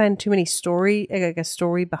 couldn't really find too many story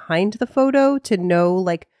behind the photo to know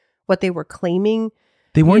like what they were claiming.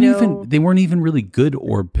 They weren't you know- they weren't even really good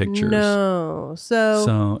orb pictures. No,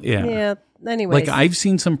 so yeah. yeah. Anyways, Like I've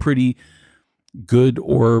seen some pretty good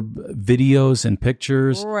orb videos and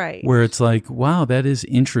pictures Right. where it's like, wow, that is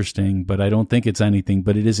interesting, but I don't think it's anything,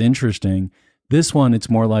 but it is interesting. This one, it's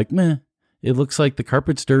more like, meh, it looks like the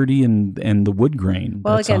carpet's dirty and the wood grain.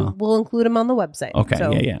 well, That's again, all. we'll include them on the website. Okay,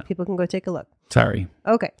 so yeah. people can go take a look. Sorry.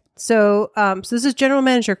 Okay. So this is general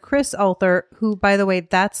manager Chris Arthur, who, by the way,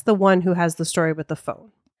 that's the one who has the story with the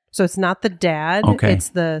phone. So it's not the dad. Okay. It's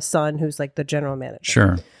the son who's like the general manager.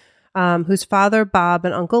 Sure. Whose father, Bob,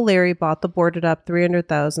 and Uncle Larry bought the boarded up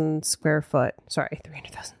 30,000 square foot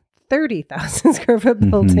building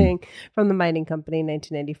from the mining company in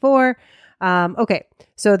 1994. Okay.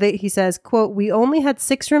 So he says, quote, we only had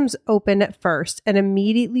 6 rooms open at first and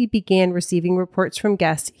immediately began receiving reports from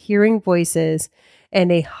guests hearing voices and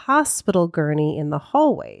a hospital gurney in the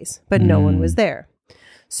hallways, but no one was there.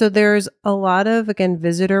 So there's a lot of, again,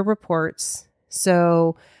 visitor reports.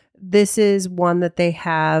 So this is one that they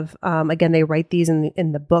have. Again, they write these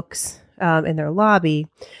in the books in their lobby.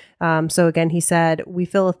 So again, he said, we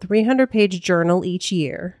fill a 300-page journal each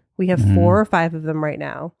year. We have 4 or 5 of them right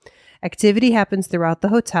now. Activity happens throughout the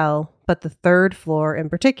hotel, but the 3rd floor in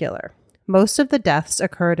particular. Most of the deaths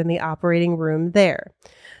occurred in the operating room there.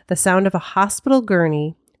 The sound of a hospital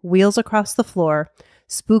gurney, wheels across the floor,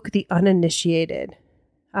 spook the uninitiated.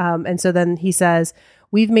 And so then he says,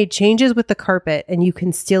 we've made changes with the carpet and you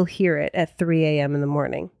can still hear it at 3 a.m. in the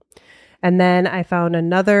morning. And then I found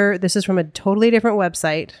another, this is from a totally different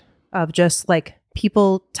website of just like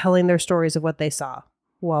people telling their stories of what they saw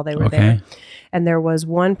while they were there. And there was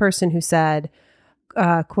one person who said,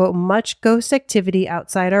 quote, much ghost activity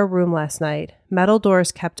outside our room last night. Metal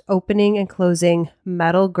doors kept opening and closing.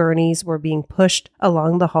 Metal gurneys were being pushed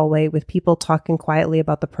along the hallway with people talking quietly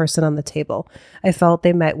about the person on the table. I felt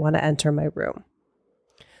they might want to enter my room.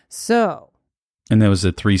 So. And that was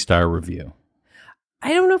a 3-star review.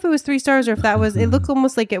 I don't know if it was 3 stars or if that was, it looked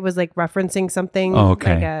almost like it was like referencing something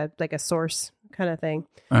like a source kind of thing.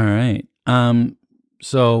 All right.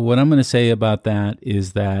 So what I'm going to say about that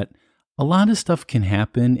is that a lot of stuff can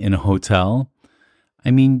happen in a hotel. I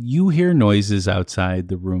mean, you hear noises outside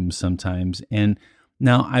the room sometimes. And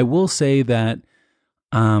now I will say that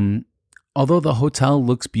although the hotel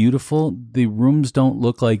looks beautiful, the rooms don't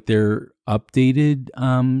look like they're updated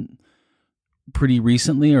pretty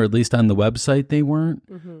recently, or at least on the website they weren't.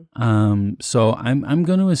 So I'm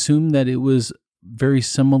going to assume that it was very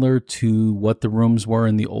similar to what the rooms were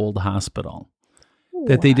in the old hospital.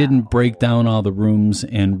 That they didn't break down all the rooms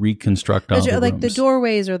and reconstruct all the rooms. Like the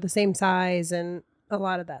doorways are the same size and a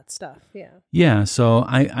lot of that stuff. Yeah. Yeah. So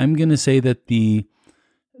I'm going to say that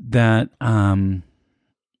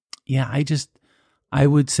I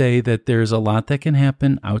would say that there's a lot that can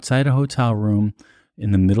happen outside a hotel room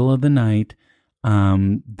in the middle of the night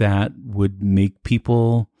that would make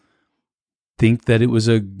people think that it was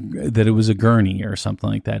a gurney or something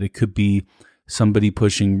like that. It could be somebody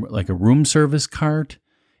pushing like a room service cart.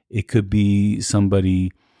 It could be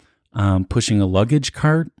somebody pushing a luggage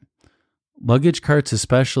cart. Luggage carts,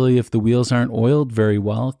 especially if the wheels aren't oiled very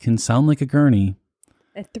well, can sound like a gurney.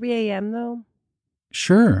 At 3 a.m. though?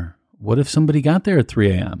 Sure. What if somebody got there at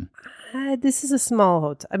 3 a.m.? This is a small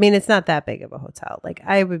hotel. I mean, it's not that big of a hotel. Like,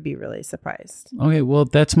 I would be really surprised. Okay, well,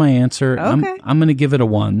 that's my answer. Okay. I'm going to give it a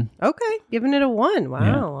 1. Okay, giving it a 1. Wow,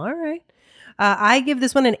 Yeah. all right. I give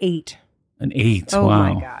this one an 8. An 8. Oh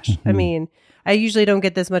wow. my gosh. I mean, I usually don't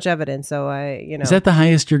get this much evidence, so Is that the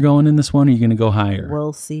highest you're going in this one, or are you going to go higher?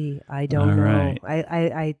 We'll see. I don't All know. right.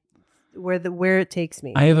 I where it takes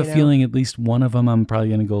me. I have a feeling at least one of them I'm probably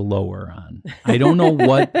going to go lower on. I don't know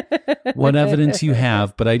what evidence you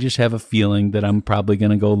have, but I just have a feeling that I'm probably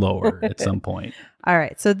going to go lower at some point. All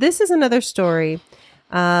right. So this is another story.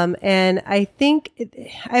 And I think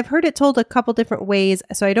I've heard it told a couple different ways.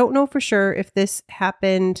 So I don't know for sure if this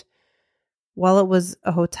happened while it was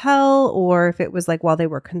a hotel or if it was like while they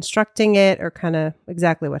were constructing it or kind of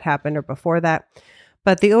exactly what happened or before that.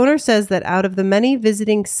 But the owner says that out of the many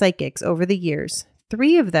visiting psychics over the years,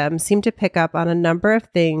 3 of them seem to pick up on a number of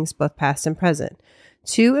things, both past and present.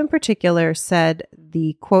 2 in particular said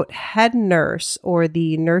the, quote, head nurse or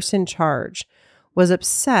the nurse in charge was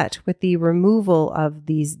upset with the removal of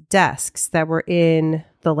these desks that were in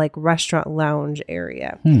the like restaurant lounge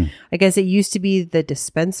area. I guess it used to be the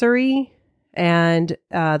dispensary and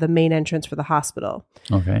the main entrance for the hospital.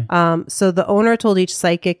 Okay. So the owner told each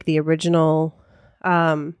psychic the original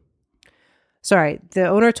told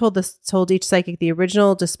each psychic the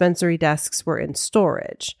original dispensary desks were in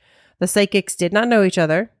storage. The psychics did not know each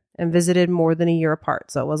other and visited more than a year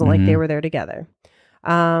apart, so it wasn't like they were there together.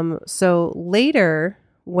 So later,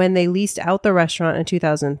 when they leased out the restaurant in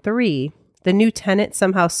 2003, the new tenant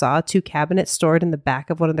somehow saw 2 cabinets stored in the back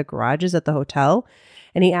of one of the garages at the hotel,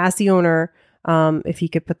 and he asked the owner if he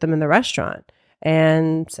could put them in the restaurant,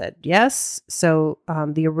 and said yes. So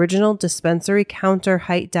the original dispensary counter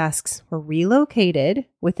height desks were relocated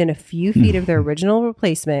within a few feet of their original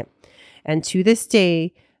replacement, and to this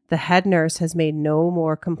day, the head nurse has made no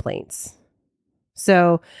more complaints.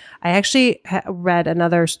 So I actually read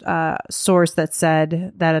another source that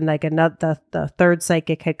said that the third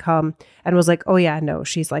psychic had come and was like, oh yeah, no,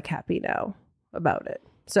 she's like happy now about it.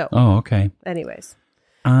 So, okay. Anyways.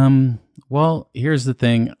 Well, here's the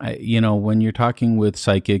thing. When you're talking with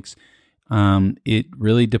psychics, it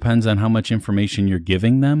really depends on how much information you're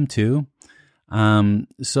giving them too.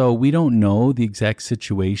 So we don't know the exact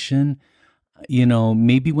situation.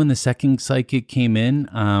 Maybe when the second psychic came in,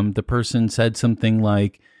 the person said something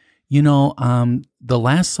like, the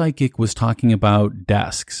last psychic was talking about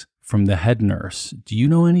desks from the head nurse. Do you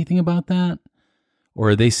know anything about that?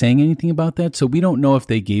 Or are they saying anything about that? So we don't know if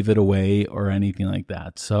they gave it away or anything like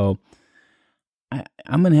that. So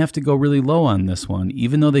I'm going to have to go really low on this one.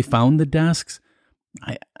 Even though they found the desks,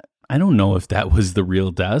 I don't know if that was the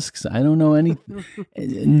real desks. I don't know any.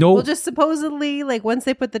 No. Well, just supposedly, like once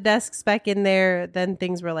they put the desks back in there, then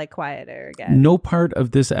things were like quieter again. No part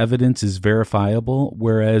of this evidence is verifiable,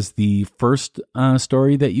 whereas the first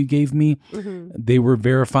story that you gave me, they were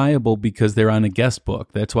verifiable because they're on a guest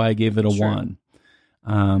book. That's why I gave it a 1.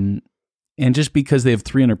 And just because they have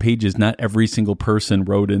 300 pages, not every single person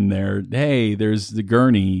wrote in there, hey, there's the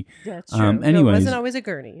gurney. That's true. Anyways, no, it wasn't always a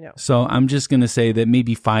gurney, no. So I'm just going to say that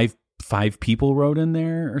maybe five people wrote in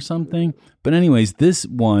there or something. But anyways, this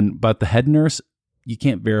one about the head nurse, you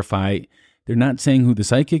can't verify. They're not saying who the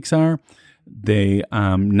psychics are. They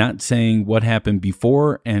not saying what happened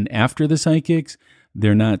before and after the psychics.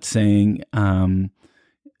 They're not saying,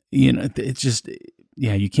 it's just...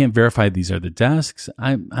 Yeah, you can't verify these are the desks.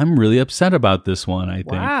 I'm really upset about this one, I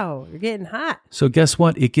think. Wow, you're getting hot. So guess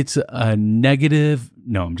what? It gets a negative.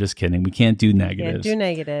 No, I'm just kidding. We can't do negatives. Can't do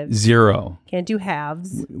negatives. 0. Can't do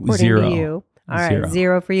halves, according 0. to you. All right,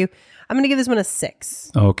 0 for you. I'm going to give this one a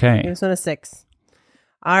 6. Okay. Give this one a 6.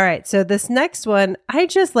 All right, so this next one, I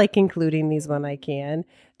just like including these when I can.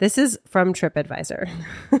 This is from TripAdvisor.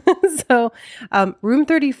 So room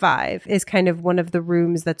 35 is kind of one of the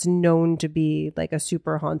rooms that's known to be like a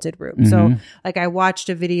super haunted room. So like I watched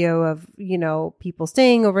a video of, people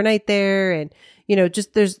staying overnight there and,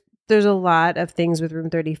 just there's a lot of things with room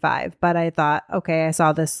 35. But I thought, okay, I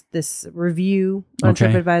saw this review on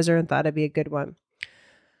TripAdvisor and thought it'd be a good one.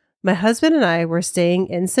 My husband and I were staying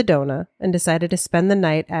in Sedona and decided to spend the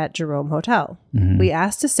night at Jerome Hotel. We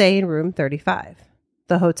asked to stay in room 35.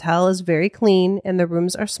 The hotel is very clean and the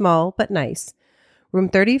rooms are small but nice. Room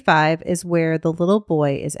 35 is where the little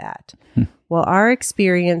boy is at. Well, our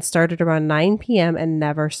experience started around 9 p.m. and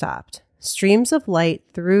never stopped. Streams of light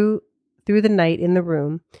through the night in the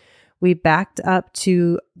room. We backed up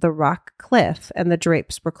to the rock cliff and the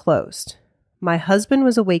drapes were closed. My husband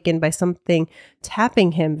was awakened by something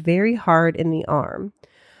tapping him very hard in the arm.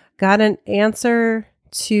 Got an answer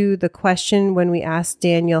to the question when we asked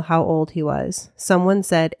Daniel how old he was. Someone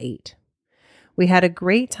said 8. We had a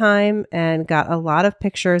great time and got a lot of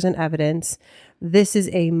pictures and evidence. This is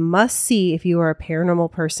a must see if you are a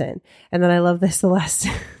paranormal person. And then I love this, the last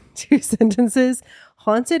 2 sentences.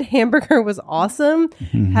 Haunted hamburger was awesome.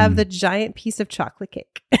 Have the giant piece of chocolate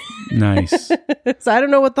cake. Nice. So I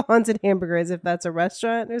don't know what the haunted hamburger is, if that's a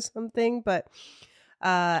restaurant or something, but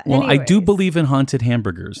well, I do believe in haunted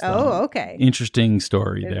hamburgers, though. Oh, okay. Interesting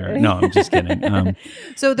story there. No, I'm just kidding.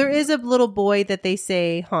 So there is a little boy that they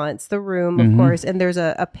say haunts the room, of course, and there's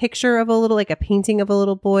a picture of a little, like a painting of a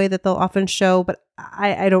little boy that they'll often show, but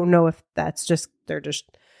I don't know if that's just,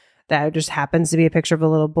 that just happens to be a picture of a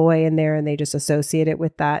little boy in there and they just associate it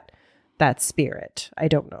with that spirit. I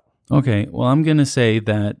don't know. Okay, well, I'm going to say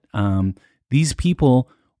that these people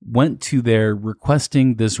went to there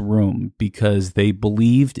requesting this room because they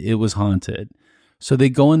believed it was haunted. So they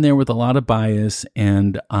go in there with a lot of bias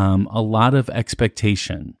and a lot of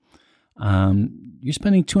expectation. You're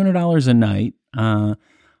spending $200 a night.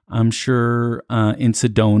 I'm sure in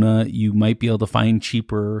Sedona you might be able to find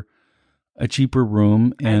a cheaper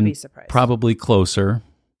room I'd and be surprised. probably closer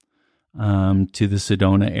to the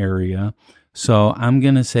Sedona area. So I'm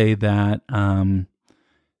going to say that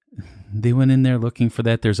they went in there looking for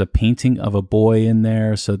that. There's a painting of a boy in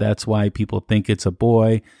there, so that's why people think it's a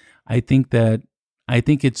boy. I think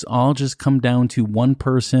it's all just come down to one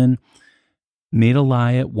person made a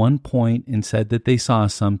lie at one point and said that they saw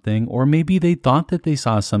something, or maybe they thought that they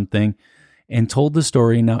saw something and told the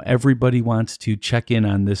story. Now everybody wants to check in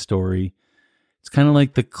on this story. It's kind of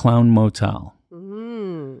like the Clown Motel.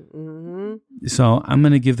 Mm-hmm. So I'm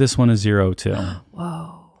going to give this one a 0 too.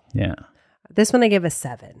 Whoa. Yeah. This one I give a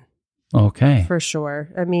 7. Okay. For sure.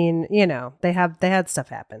 I mean, they had stuff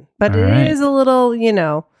happen, but All it right. is a little,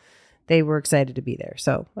 they were excited to be there.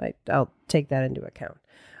 So I'll take that into account.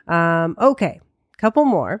 Okay. Couple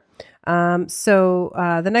more.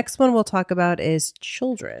 So the next one we'll talk about is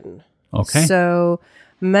children. Okay. So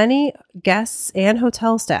many guests and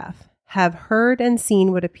hotel staff have heard and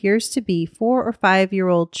seen what appears to be 4 or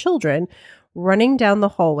 5-year-old children running down the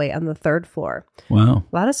hallway on the 3rd floor. Wow.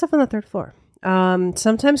 A lot of stuff on the 3rd floor.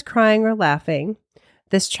 Sometimes crying or laughing.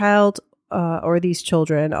 This child or these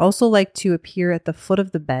children also like to appear at the foot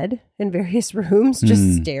of the bed in various rooms,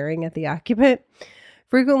 just staring at the occupant.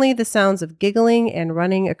 Frequently, the sounds of giggling and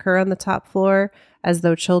running occur on the top floor as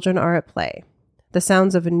though children are at play. The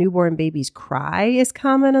sounds of a newborn baby's cry is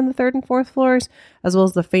common on the 3rd and 4th floors, as well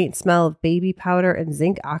as the faint smell of baby powder and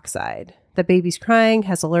zinc oxide. The baby's crying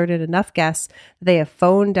has alerted enough guests that they have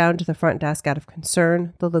phoned down to the front desk out of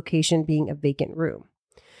concern, the location being a vacant room.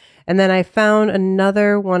 And then I found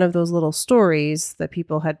another one of those little stories that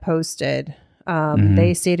people had posted.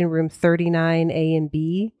 They stayed in room 39A and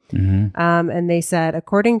B. And they said,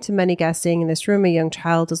 according to many guests staying in this room, a young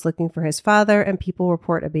child is looking for his father, and people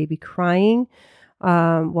report a baby crying.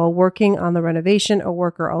 While working on the renovation, a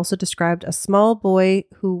worker also described a small boy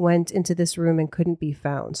who went into this room and couldn't be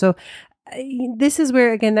found. So this is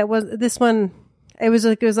where, again, it was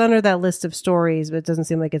under that list of stories, but it doesn't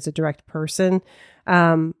seem like it's a direct person.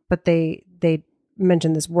 But they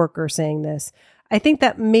mentioned this worker saying this. I think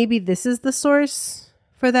that maybe this is the source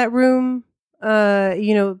for that room.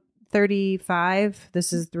 35.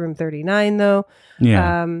 This is room 39 though.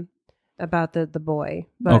 Yeah. About the boy.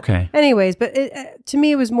 But Okay. anyways, but to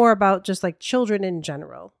me, it was more about just like children in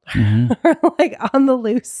general, like on the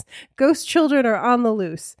loose. Ghost children are on the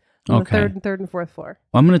loose on the 3rd and 4th floor.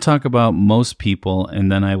 I'm going to talk about most people,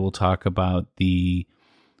 and then I will talk about the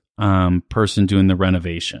person doing the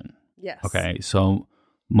renovation. Yes. Okay. So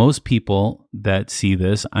most people that see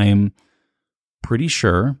this, I am pretty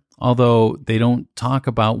sure, although they don't talk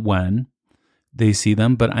about when they see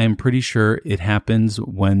them, but I am pretty sure it happens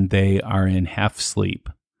when they are in half sleep.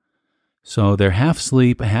 So they're half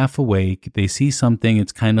asleep, half awake. They see something.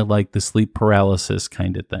 It's kind of like the sleep paralysis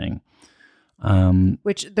kind of thing.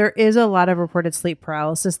 Which there is a lot of reported sleep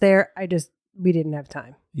paralysis there. We didn't have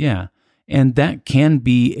time. Yeah. And that can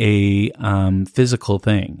be a physical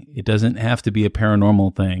thing. It doesn't have to be a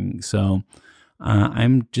paranormal thing. So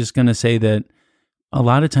I'm just going to say that a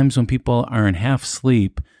lot of times when people are in half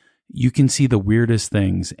sleep, you can see the weirdest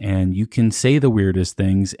things, and you can say the weirdest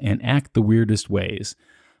things and act the weirdest ways.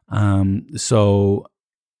 So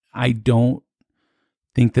I don't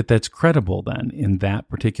think that that's credible then in that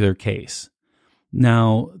particular case.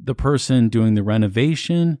 Now, the person doing the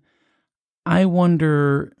renovation, I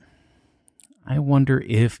wonder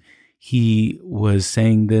if he was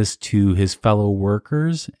saying this to his fellow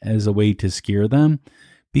workers as a way to scare them.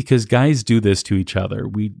 Because guys do this to each other.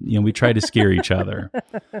 We try to scare each other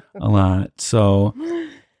a lot. So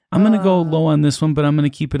I'm going to go low on this one, but I'm going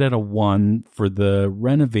to keep it at a 1 for the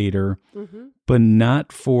renovator, but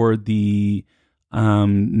not for the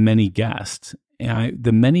many guests.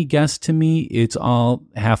 The many guests, to me, it's all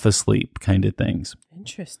half asleep kind of things.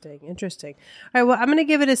 Interesting. All right, well, I'm going to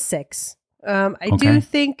give it a 6. I do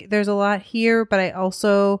think there's a lot here, but I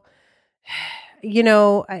also...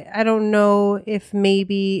 I don't know if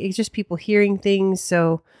maybe it's just people hearing things.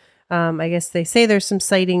 So I guess they say there's some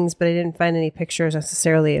sightings, but I didn't find any pictures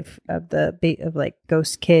necessarily of like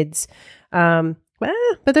ghost kids. But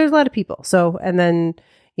there's a lot of people. So, and then,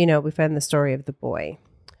 we find the story of the boy.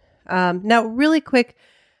 Now, really quick.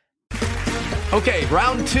 Okay,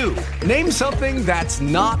 round 2. Name something that's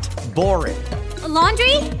not boring. A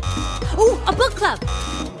laundry? Ooh, a book club.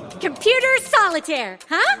 Computer solitaire,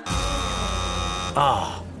 huh?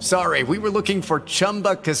 Sorry, we were looking for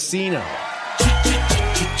Chumba Casino.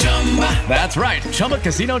 That's right.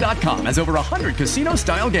 ChumbaCasino.com has over 100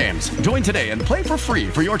 casino-style games. Join today and play for free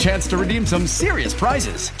for your chance to redeem some serious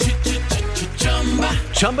prizes.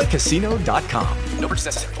 ChumbaCasino.com. No purchase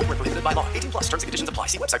necessary. Void where prohibited by law. 18 plus terms and conditions apply.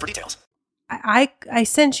 See website for details. I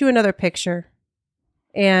sent you another picture,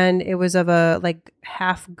 and it was of a like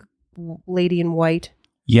half lady in white.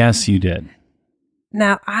 Yes, you did.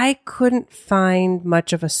 Now, I couldn't find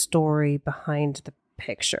much of a story behind the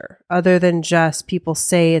picture other than just people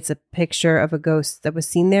say it's a picture of a ghost that was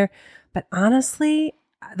seen there. But honestly,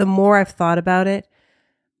 the more I've thought about it,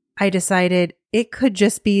 I decided it could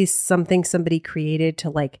just be something somebody created to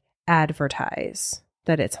like advertise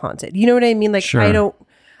that it's haunted. You know what I mean? Like, Sure.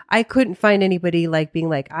 I couldn't find anybody like being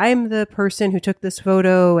like, I'm the person who took this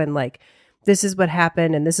photo and like, this is what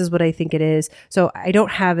happened and this is what I think it is. So I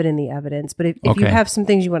don't have it in the evidence, but if you Okay. have some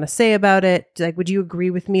things you want to say about it, like, would you agree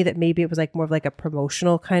with me that maybe it was like more of like a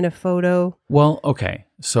promotional kind of photo? Well, okay.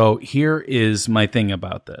 So here is my thing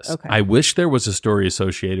about this. Okay. I wish there was a story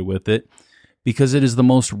associated with it because it is the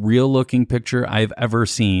most real looking picture I've ever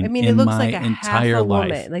seen I mean, in it looks my like a entire half a life.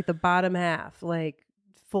 woman, like the bottom half, like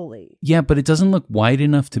fully. Yeah, but it doesn't look wide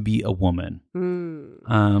enough to be a woman.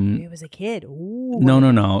 Maybe it was a kid. Ooh.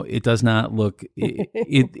 No. It does not look.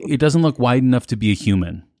 It doesn't look wide enough to be a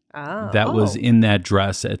human. That was in that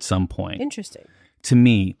dress at some point. Interesting. To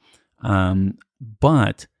me,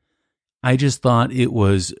 but I just thought it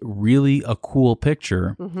was really a cool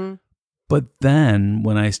picture. Mm-hmm. But then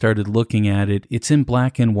when I started looking at it, it's in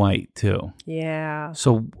black and white too. Yeah.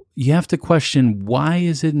 So you have to question, why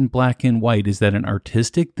is it in black and white? Is that an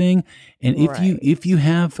artistic thing? And if you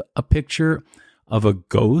have a picture of a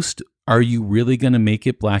ghost, are you really going to make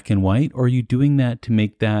it black and white, or are you doing that to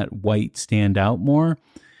make that white stand out more?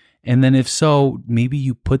 And then if so, maybe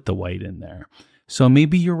you put the white in there. So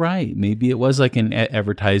maybe you're right. Maybe it was like an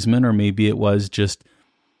advertisement, or maybe it was just,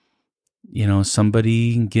 you know,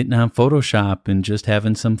 somebody getting on Photoshop and just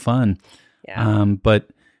having some fun. Yeah. But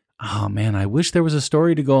oh man, I wish there was a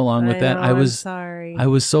story to go along with that. I'm sorry. I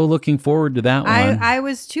was so looking forward to that one. I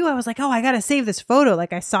was too. I was like, oh, I got to save this photo.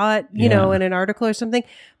 Like I saw it, you know, in an article or something,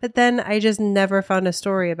 but then I just never found a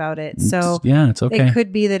story about it. So it's okay. It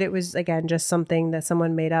could be that it was, again, just something that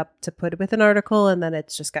someone made up to put with an article, and then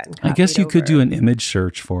it's just gotten copied I guess you could do over. an image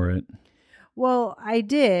search for it. Well, I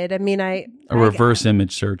did. I mean, A reverse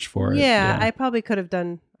image search for it. Yeah, I probably could have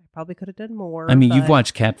done more. I mean, you've but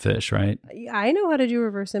watched Catfish, right? I know how to do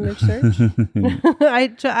reverse image search.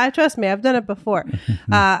 I trust me. I've done it before.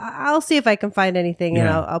 I'll see if I can find anything, and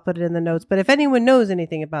I'll put it in the notes. But if anyone knows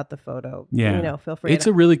anything about the photo, you know, feel free. It's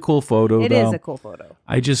a really cool photo. It is a cool photo.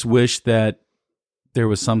 I just wish that there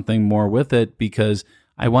was something more with it, because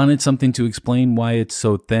I wanted something to explain why it's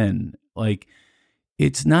so thin. Like,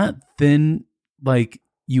 it's not thin like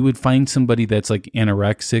you would find somebody that's like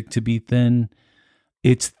anorexic to be thin.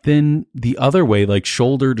 It's thin the other way, like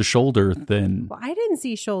shoulder to shoulder thin. Well, I didn't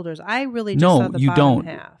see shoulders. I really just saw the you bottom don't.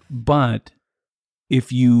 half. But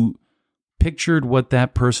if you pictured what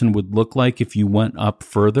that person would look like if you went up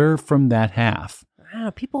further from that half. I don't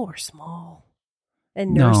know. People were small.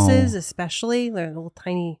 And No. nurses especially, they're little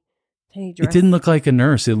tiny dress. It didn't look like a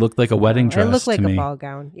nurse. It looked like a wedding dress. It looked like to a me. ball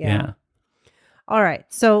gown. Yeah. All right.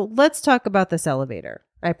 So let's talk about this elevator.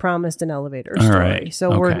 I promised an elevator All story. right.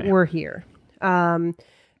 So Okay. we're here.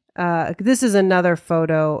 This is another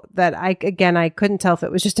photo that I couldn't tell if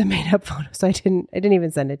it was just a made up photo. So I didn't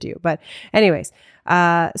even send it to you. But anyways,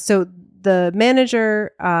 so the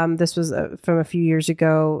manager, this was from a few years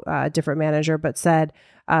ago, a different manager, but said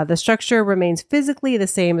the structure remains physically the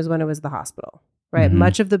same as when it was the hospital. Right. Mhm.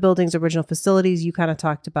 Much of the building's original facilities, you kind of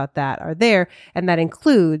talked about that, are there. And that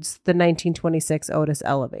includes the 1926 Otis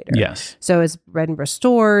elevator. Yes. So it's red and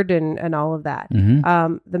restored and all of that.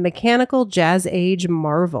 Mhm. The mechanical jazz age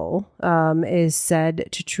marvel is said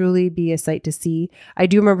to truly be a sight to see. I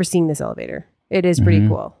do remember seeing this elevator. It is pretty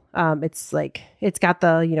cool. It's like, it's got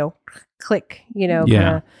the, you know, click, you know,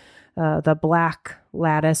 Yeah. the black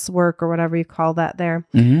lattice work or whatever you call that there.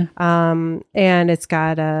 Mhm. And it's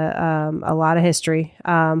got a lot of history,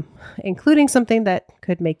 including something that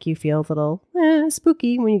could make you feel a little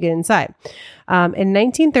spooky when you get inside. In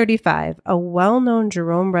 1935, a well-known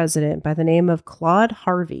Jerome resident by the name of Claude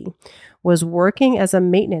Harvey was working as a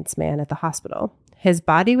maintenance man at the hospital. His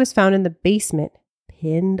body was found in the basement,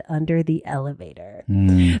 pinned under the elevator.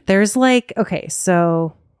 There's like, okay,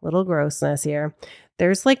 so little grossness here.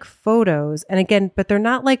 There's like photos, and again, but they're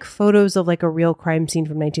not like photos of like a real crime scene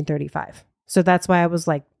from 1935. So that's why I was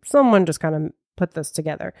like, someone just kind of put this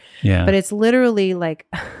together. Yeah. But it's literally like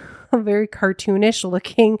a very cartoonish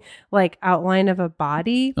looking like outline of a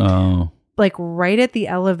body. Oh. like right at the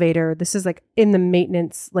elevator. This is like in the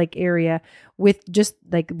maintenance like area with just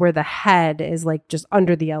like where the head is like just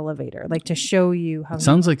under the elevator, like to show you how. It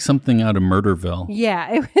sounds like something out of Murderville.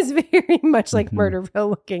 Yeah, it was very much like Murderville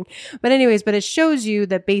looking. But anyways, but it shows you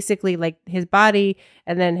that basically like his body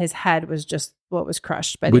and then his head was just what was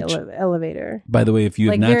crushed by the elevator. By the way, if you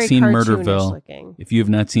have Like, not very seen cartoonish Murderville, looking. if you have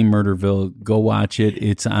not seen Murderville, go watch it.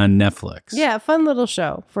 It's on Netflix. Yeah, fun little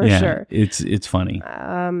show for sure. It's funny.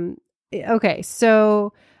 Okay,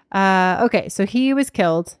 so he was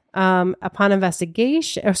killed upon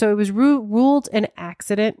investigation. So it was ruled an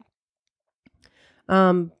accident.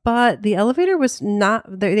 But the elevator was not.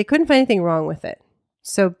 They couldn't find anything wrong with it.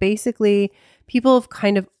 So basically, people have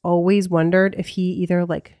kind of always wondered if he either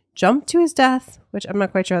like jumped to his death, which I'm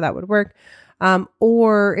not quite sure how that would work,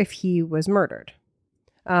 or if he was murdered.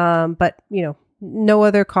 But no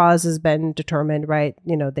other cause has been determined, right?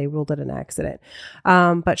 They ruled it an accident.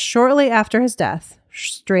 But shortly after his death,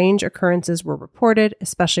 strange occurrences were reported,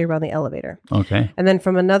 especially around the elevator. Okay. And then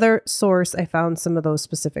from another source, I found some of those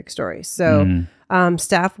specific stories. So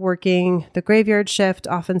staff working the graveyard shift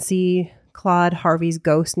often see Claude Harvey's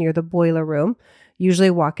ghost near the boiler room, usually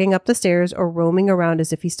walking up the stairs or roaming around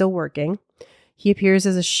as if he's still working. He appears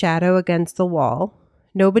as a shadow against the wall.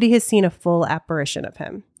 Nobody has seen a full apparition of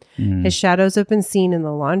him. His shadows have been seen in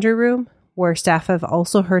the laundry room, where staff have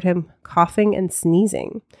also heard him coughing and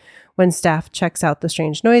sneezing. When staff checks out the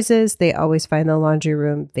strange noises, they always find the laundry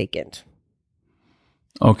room vacant.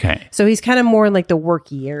 Okay. So he's kind of more in like the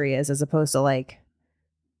worky areas as opposed to like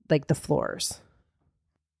the floors.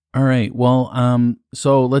 All right. Well,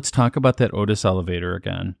 so let's talk about that Otis elevator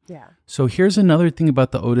again. Yeah. So here's another thing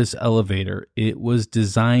about the Otis elevator. It was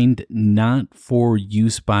designed not for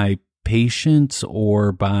use by patients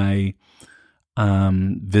or by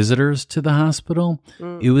visitors to the hospital.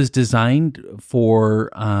 It was designed for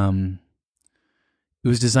them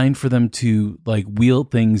to like wheel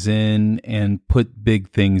things in and put big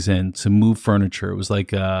things in, to move furniture. It was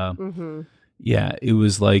like it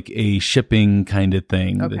was like a shipping kind of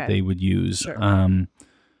thing that they would use. Sure.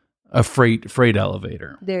 A freight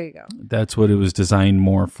elevator. There you go. That's what it was designed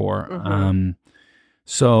more for.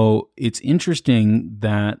 So it's interesting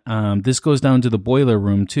that this goes down to the boiler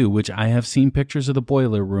room too, which I have seen pictures of the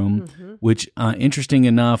boiler room, which interesting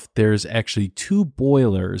enough, there's actually 2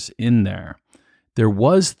 boilers in there. There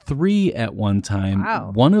was 3 at one time.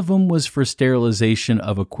 Wow. One of them was for sterilization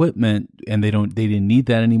of equipment, and they didn't need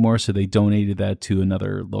that anymore, so they donated that to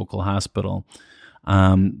another local hospital.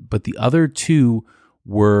 But the other 2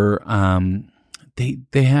 were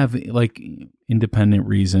they have like independent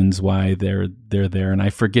reasons why they're there, and I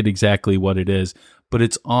forget exactly what it is, but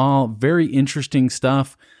it's all very interesting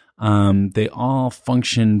stuff. They all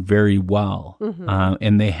function very well,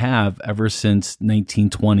 and they have ever since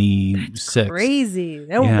 1926. That's crazy.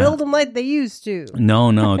 They don't build them like they used to.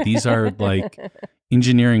 No, these are like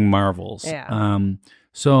engineering marvels. Yeah.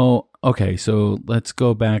 So let's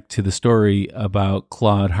go back to the story about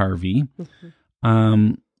Claude Harvey.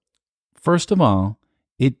 First of all,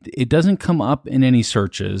 it doesn't come up in any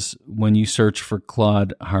searches when you search for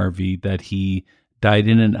Claude Harvey that he died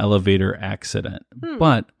in an elevator accident.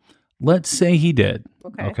 But let's say he did.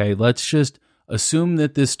 Okay. Let's just assume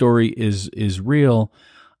that this story is real.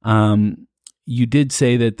 You did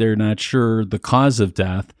say that they're not sure the cause of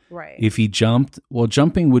death. Right. If he jumped, well,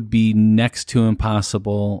 jumping would be next to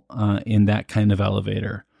impossible in that kind of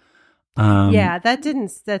elevator.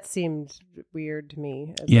 That seemed weird to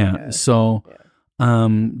me.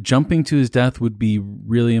 Jumping to his death would be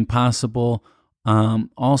really impossible.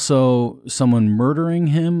 Also, someone murdering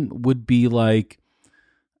him would be like,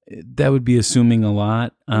 that would be assuming a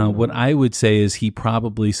lot. What I would say is he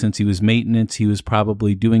probably, since he was maintenance, he was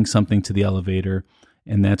probably doing something to the elevator,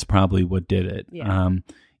 and that's probably what did it. Yeah.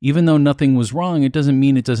 Even though nothing was wrong, it doesn't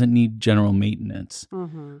mean it doesn't need general maintenance.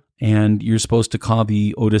 And you're supposed to call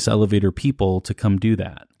the Otis elevator people to come do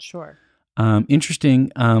that. Sure.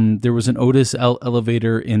 Interesting. There was an Otis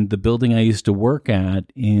elevator in the building I used to work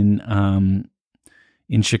at in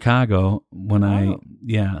Chicago when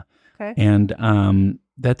Okay. And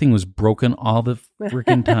that thing was broken all the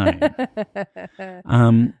freaking time.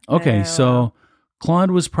 So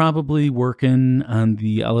Claude was probably working on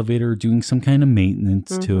the elevator, doing some kind of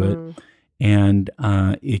maintenance to it, and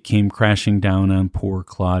it came crashing down on poor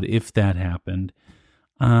Claude, if that happened.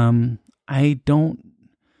 I don't,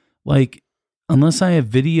 like, unless I have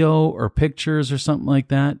video or pictures or something like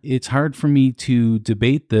that, it's hard for me to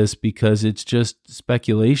debate this because it's just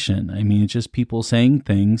speculation. I mean, it's just people saying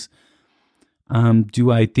things.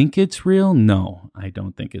 Do I think it's real? No, I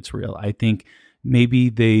don't think it's real. I think Maybe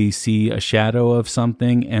they see a shadow of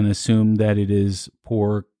something and assume that it is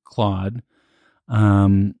poor Claude. I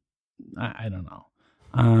don't know.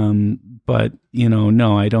 But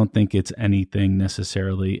no, I don't think it's anything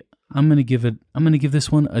necessarily. I'm going to give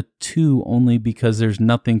this one a 2 only because there's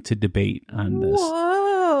nothing to debate on this.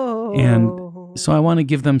 Whoa. And so I want to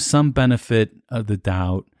give them some benefit of the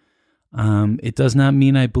doubt. It does not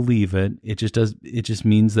mean I believe it. It just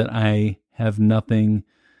means that I have nothing.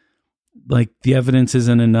 Like, the evidence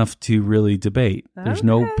isn't enough to really debate. There's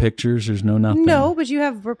no pictures. There's no nothing. No, but you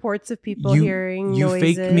have reports of people hearing you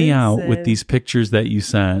noises. faked me out with these pictures that you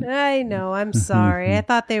sent. I know. I'm sorry. I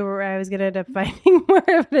thought I was going to end up finding more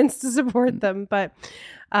evidence to support them. But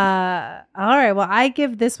all right. Well, I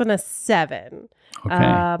give this one a 7.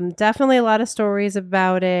 Okay. Definitely a lot of stories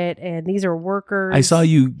about it, and these are workers. I saw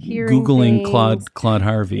you Googling Claude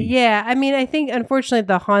Harvey. Yeah, I mean, I think unfortunately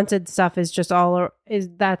the haunted stuff is just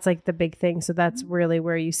that's like the big thing. So that's really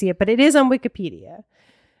where you see it. But it is on Wikipedia,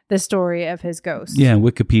 the story of his ghost. Yeah,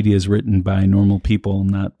 Wikipedia is written by normal people,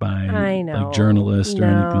 not by like journalists or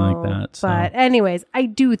anything like that. So. But anyways, I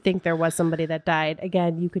do think there was somebody that died.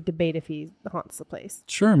 Again, you could debate if he haunts the place.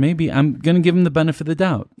 Sure, maybe. I'm going to give him the benefit of the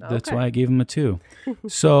doubt. That's why I gave him a 2.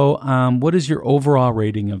 So what is your overall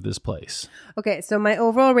rating of this place? Okay, so my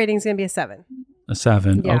overall rating is going to be a 7. A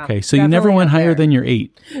 7. Yeah, okay, so you never went higher than your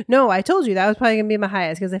 8. No, I told you that was probably going to be my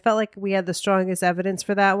highest because I felt like we had the strongest evidence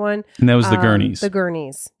for that one. And that was the Gurneys. The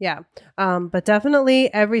Gurneys, yeah. But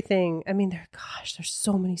definitely everything. I mean, there's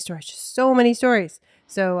so many stories, just so many stories.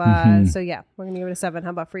 So, so yeah, we're going to give it a 7. How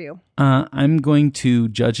about for you? I'm going to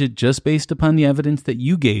judge it just based upon the evidence that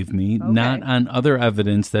you gave me, not on other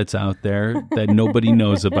evidence that's out there that nobody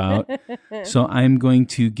knows about. So I'm going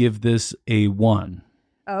to give this a 1.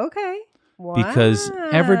 Okay. Wow. Because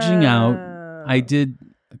averaging out, I did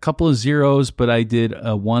a couple of zeros, but I did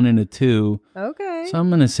a 1 and a 2. Okay. So I'm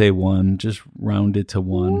going to say 1, just round it to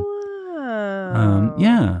 1. Wow.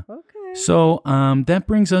 Yeah. Okay. So that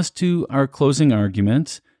brings us to our closing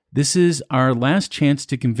arguments. This is our last chance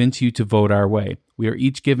to convince you to vote our way. We are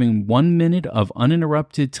each giving 1 minute of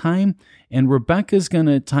uninterrupted time, and Rebecca's going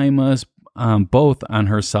to time us both on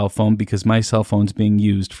her cell phone because my cell phone's being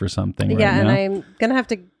used for something right now. Yeah, and I'm going to have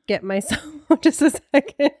to get my cell phone just a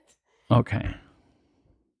second. Okay.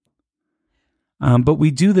 But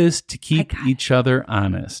we do this to keep each other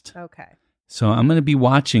honest. Okay. So I'm going to be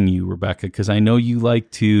watching you, Rebecca, because I know you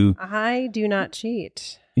like to... I do not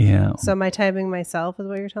cheat. Yeah. So am I timing myself is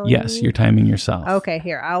what you're telling me? Yes, you're timing yourself. Okay,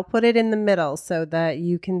 here. I'll put it in the middle so that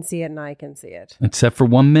you can see it and I can see it. Except for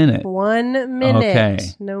 1 minute. 1 minute. Okay.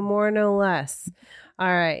 No more, no less.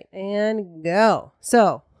 All right, and go.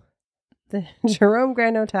 So the Jerome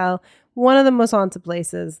Grand Hotel, one of the most haunted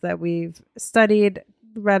places that we've studied,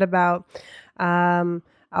 read about.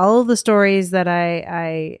 All of the stories that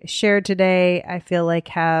I shared today, I feel like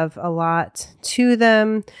have a lot to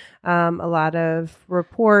them, a lot of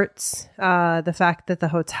reports, the fact that the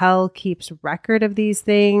hotel keeps record of these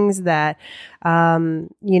things, that,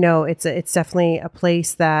 it's definitely a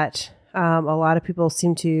place that a lot of people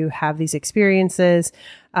seem to have these experiences.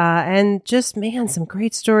 And just, man, some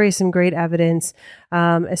great stories, some great evidence,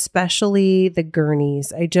 especially the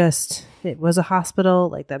Gurneys. It was a hospital,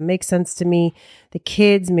 like that makes sense to me. The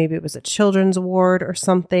kids, maybe it was a children's ward or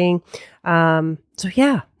something. So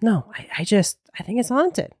yeah, no, I think it's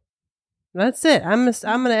haunted. That's it. I'm going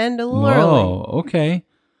to end a little early. Oh, okay.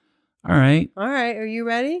 All right. Are you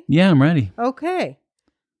ready? Yeah, I'm ready. Okay.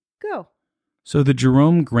 Go. So the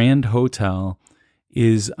Jerome Grand Hotel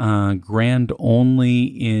is grand only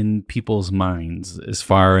in people's minds as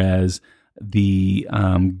far as the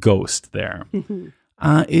ghost there.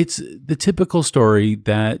 It's the typical story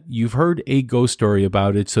that you've heard a ghost story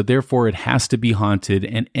about it, so therefore it has to be haunted,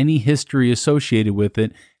 and any history associated with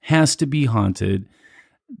it has to be haunted.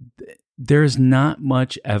 There's not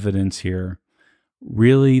much evidence here.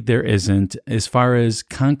 Really, there isn't. As far as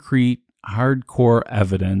concrete, hardcore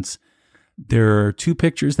evidence, there are 2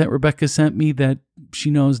 pictures that Rebecca sent me that she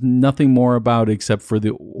knows nothing more about except for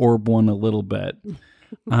the orb one a little bit.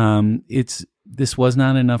 This was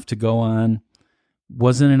not enough to go on.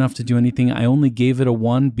 Wasn't enough to do anything. I only gave it a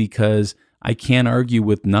 1 because I can't argue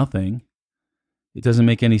with nothing. It doesn't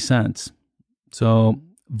make any sense. So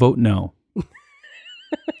vote no.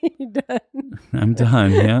 You done? I'm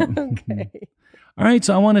done. Yeah. Okay. All right,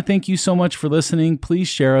 so I want to thank you so much for listening. Please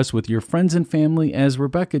share us with your friends and family. As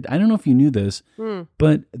Rebecca, I don't know if you knew this,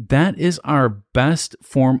 but that is our best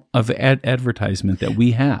form of advertisement that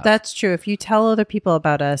we have. That's true. If you tell other people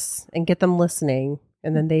about us and get them listening,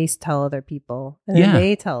 And then they tell other people. And Yeah. then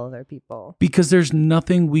they tell other people. Because there's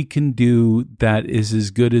nothing we can do that is as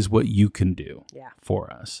good as what you can do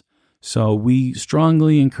for us. So we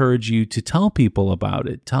strongly encourage you to tell people about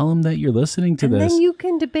it. Tell them that you're listening to this. And then you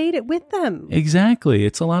can debate it with them. Exactly.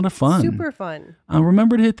 It's a lot of fun. Super fun.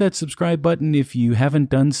 Remember to hit that subscribe button if you haven't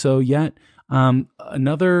done so yet.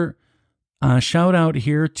 Another shout out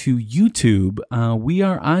here to YouTube. We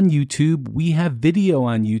are on YouTube. We have video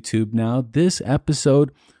on YouTube now. This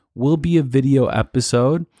episode will be a video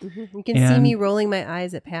episode. Mm-hmm. You can see me rolling my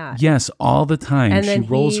eyes at Pat. Yes, all the time. And then she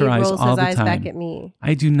rolls her eyes all the eyes time. back at me.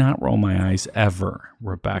 I do not roll my eyes ever,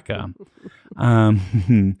 Rebecca.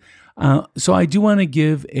 So I do want to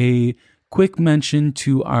give a quick mention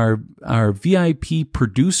to our VIP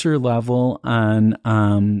producer level on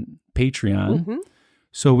Patreon. Mm-hmm.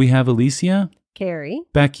 So we have Alicia, Carrie,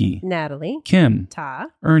 Becky, Natalie, Kim, Ta,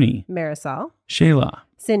 Ernie, Marisol, Shayla,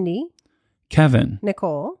 Cindy, Kevin,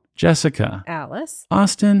 Nicole, Jessica, Alice,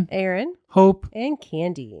 Austin, Aaron, Hope, and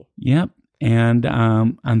Candy. Yep. And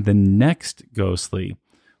on the next Ghostly,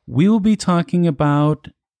 we will be talking about,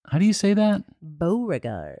 how do you say that?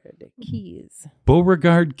 Beauregard Keys.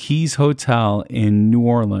 Beauregard Keys Hotel in New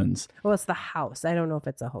Orleans. Well, it's the house. I don't know if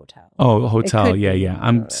it's a hotel. Oh, hotel. could Yeah, be. yeah.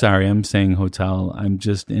 I'm sorry. I'm saying hotel. I'm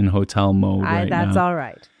just in hotel mode right now. That's all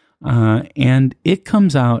right. And it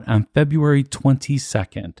comes out on February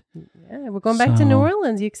 22nd. Yeah, we're going back to New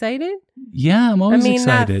Orleans. You excited? Yeah, I'm always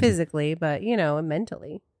excited. Not physically, but,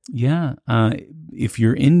 mentally. Yeah. If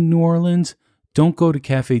you're in New Orleans, don't go to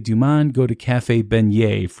Cafe Du Monde. Go to Cafe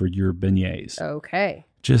Beignet for your beignets. Okay.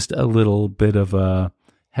 Just a little bit of a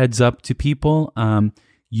heads up to people.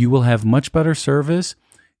 You will have much better service.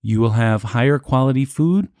 You will have higher quality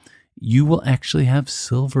food. You will actually have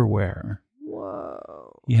silverware.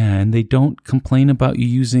 Whoa. Yeah, and they don't complain about you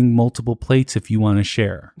using multiple plates if you want to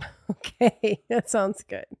share. Okay, that sounds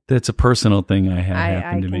good. That's a personal thing I had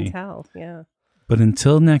happen to me. I can tell, yeah. But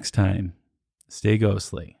until next time, stay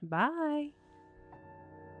ghostly. Bye.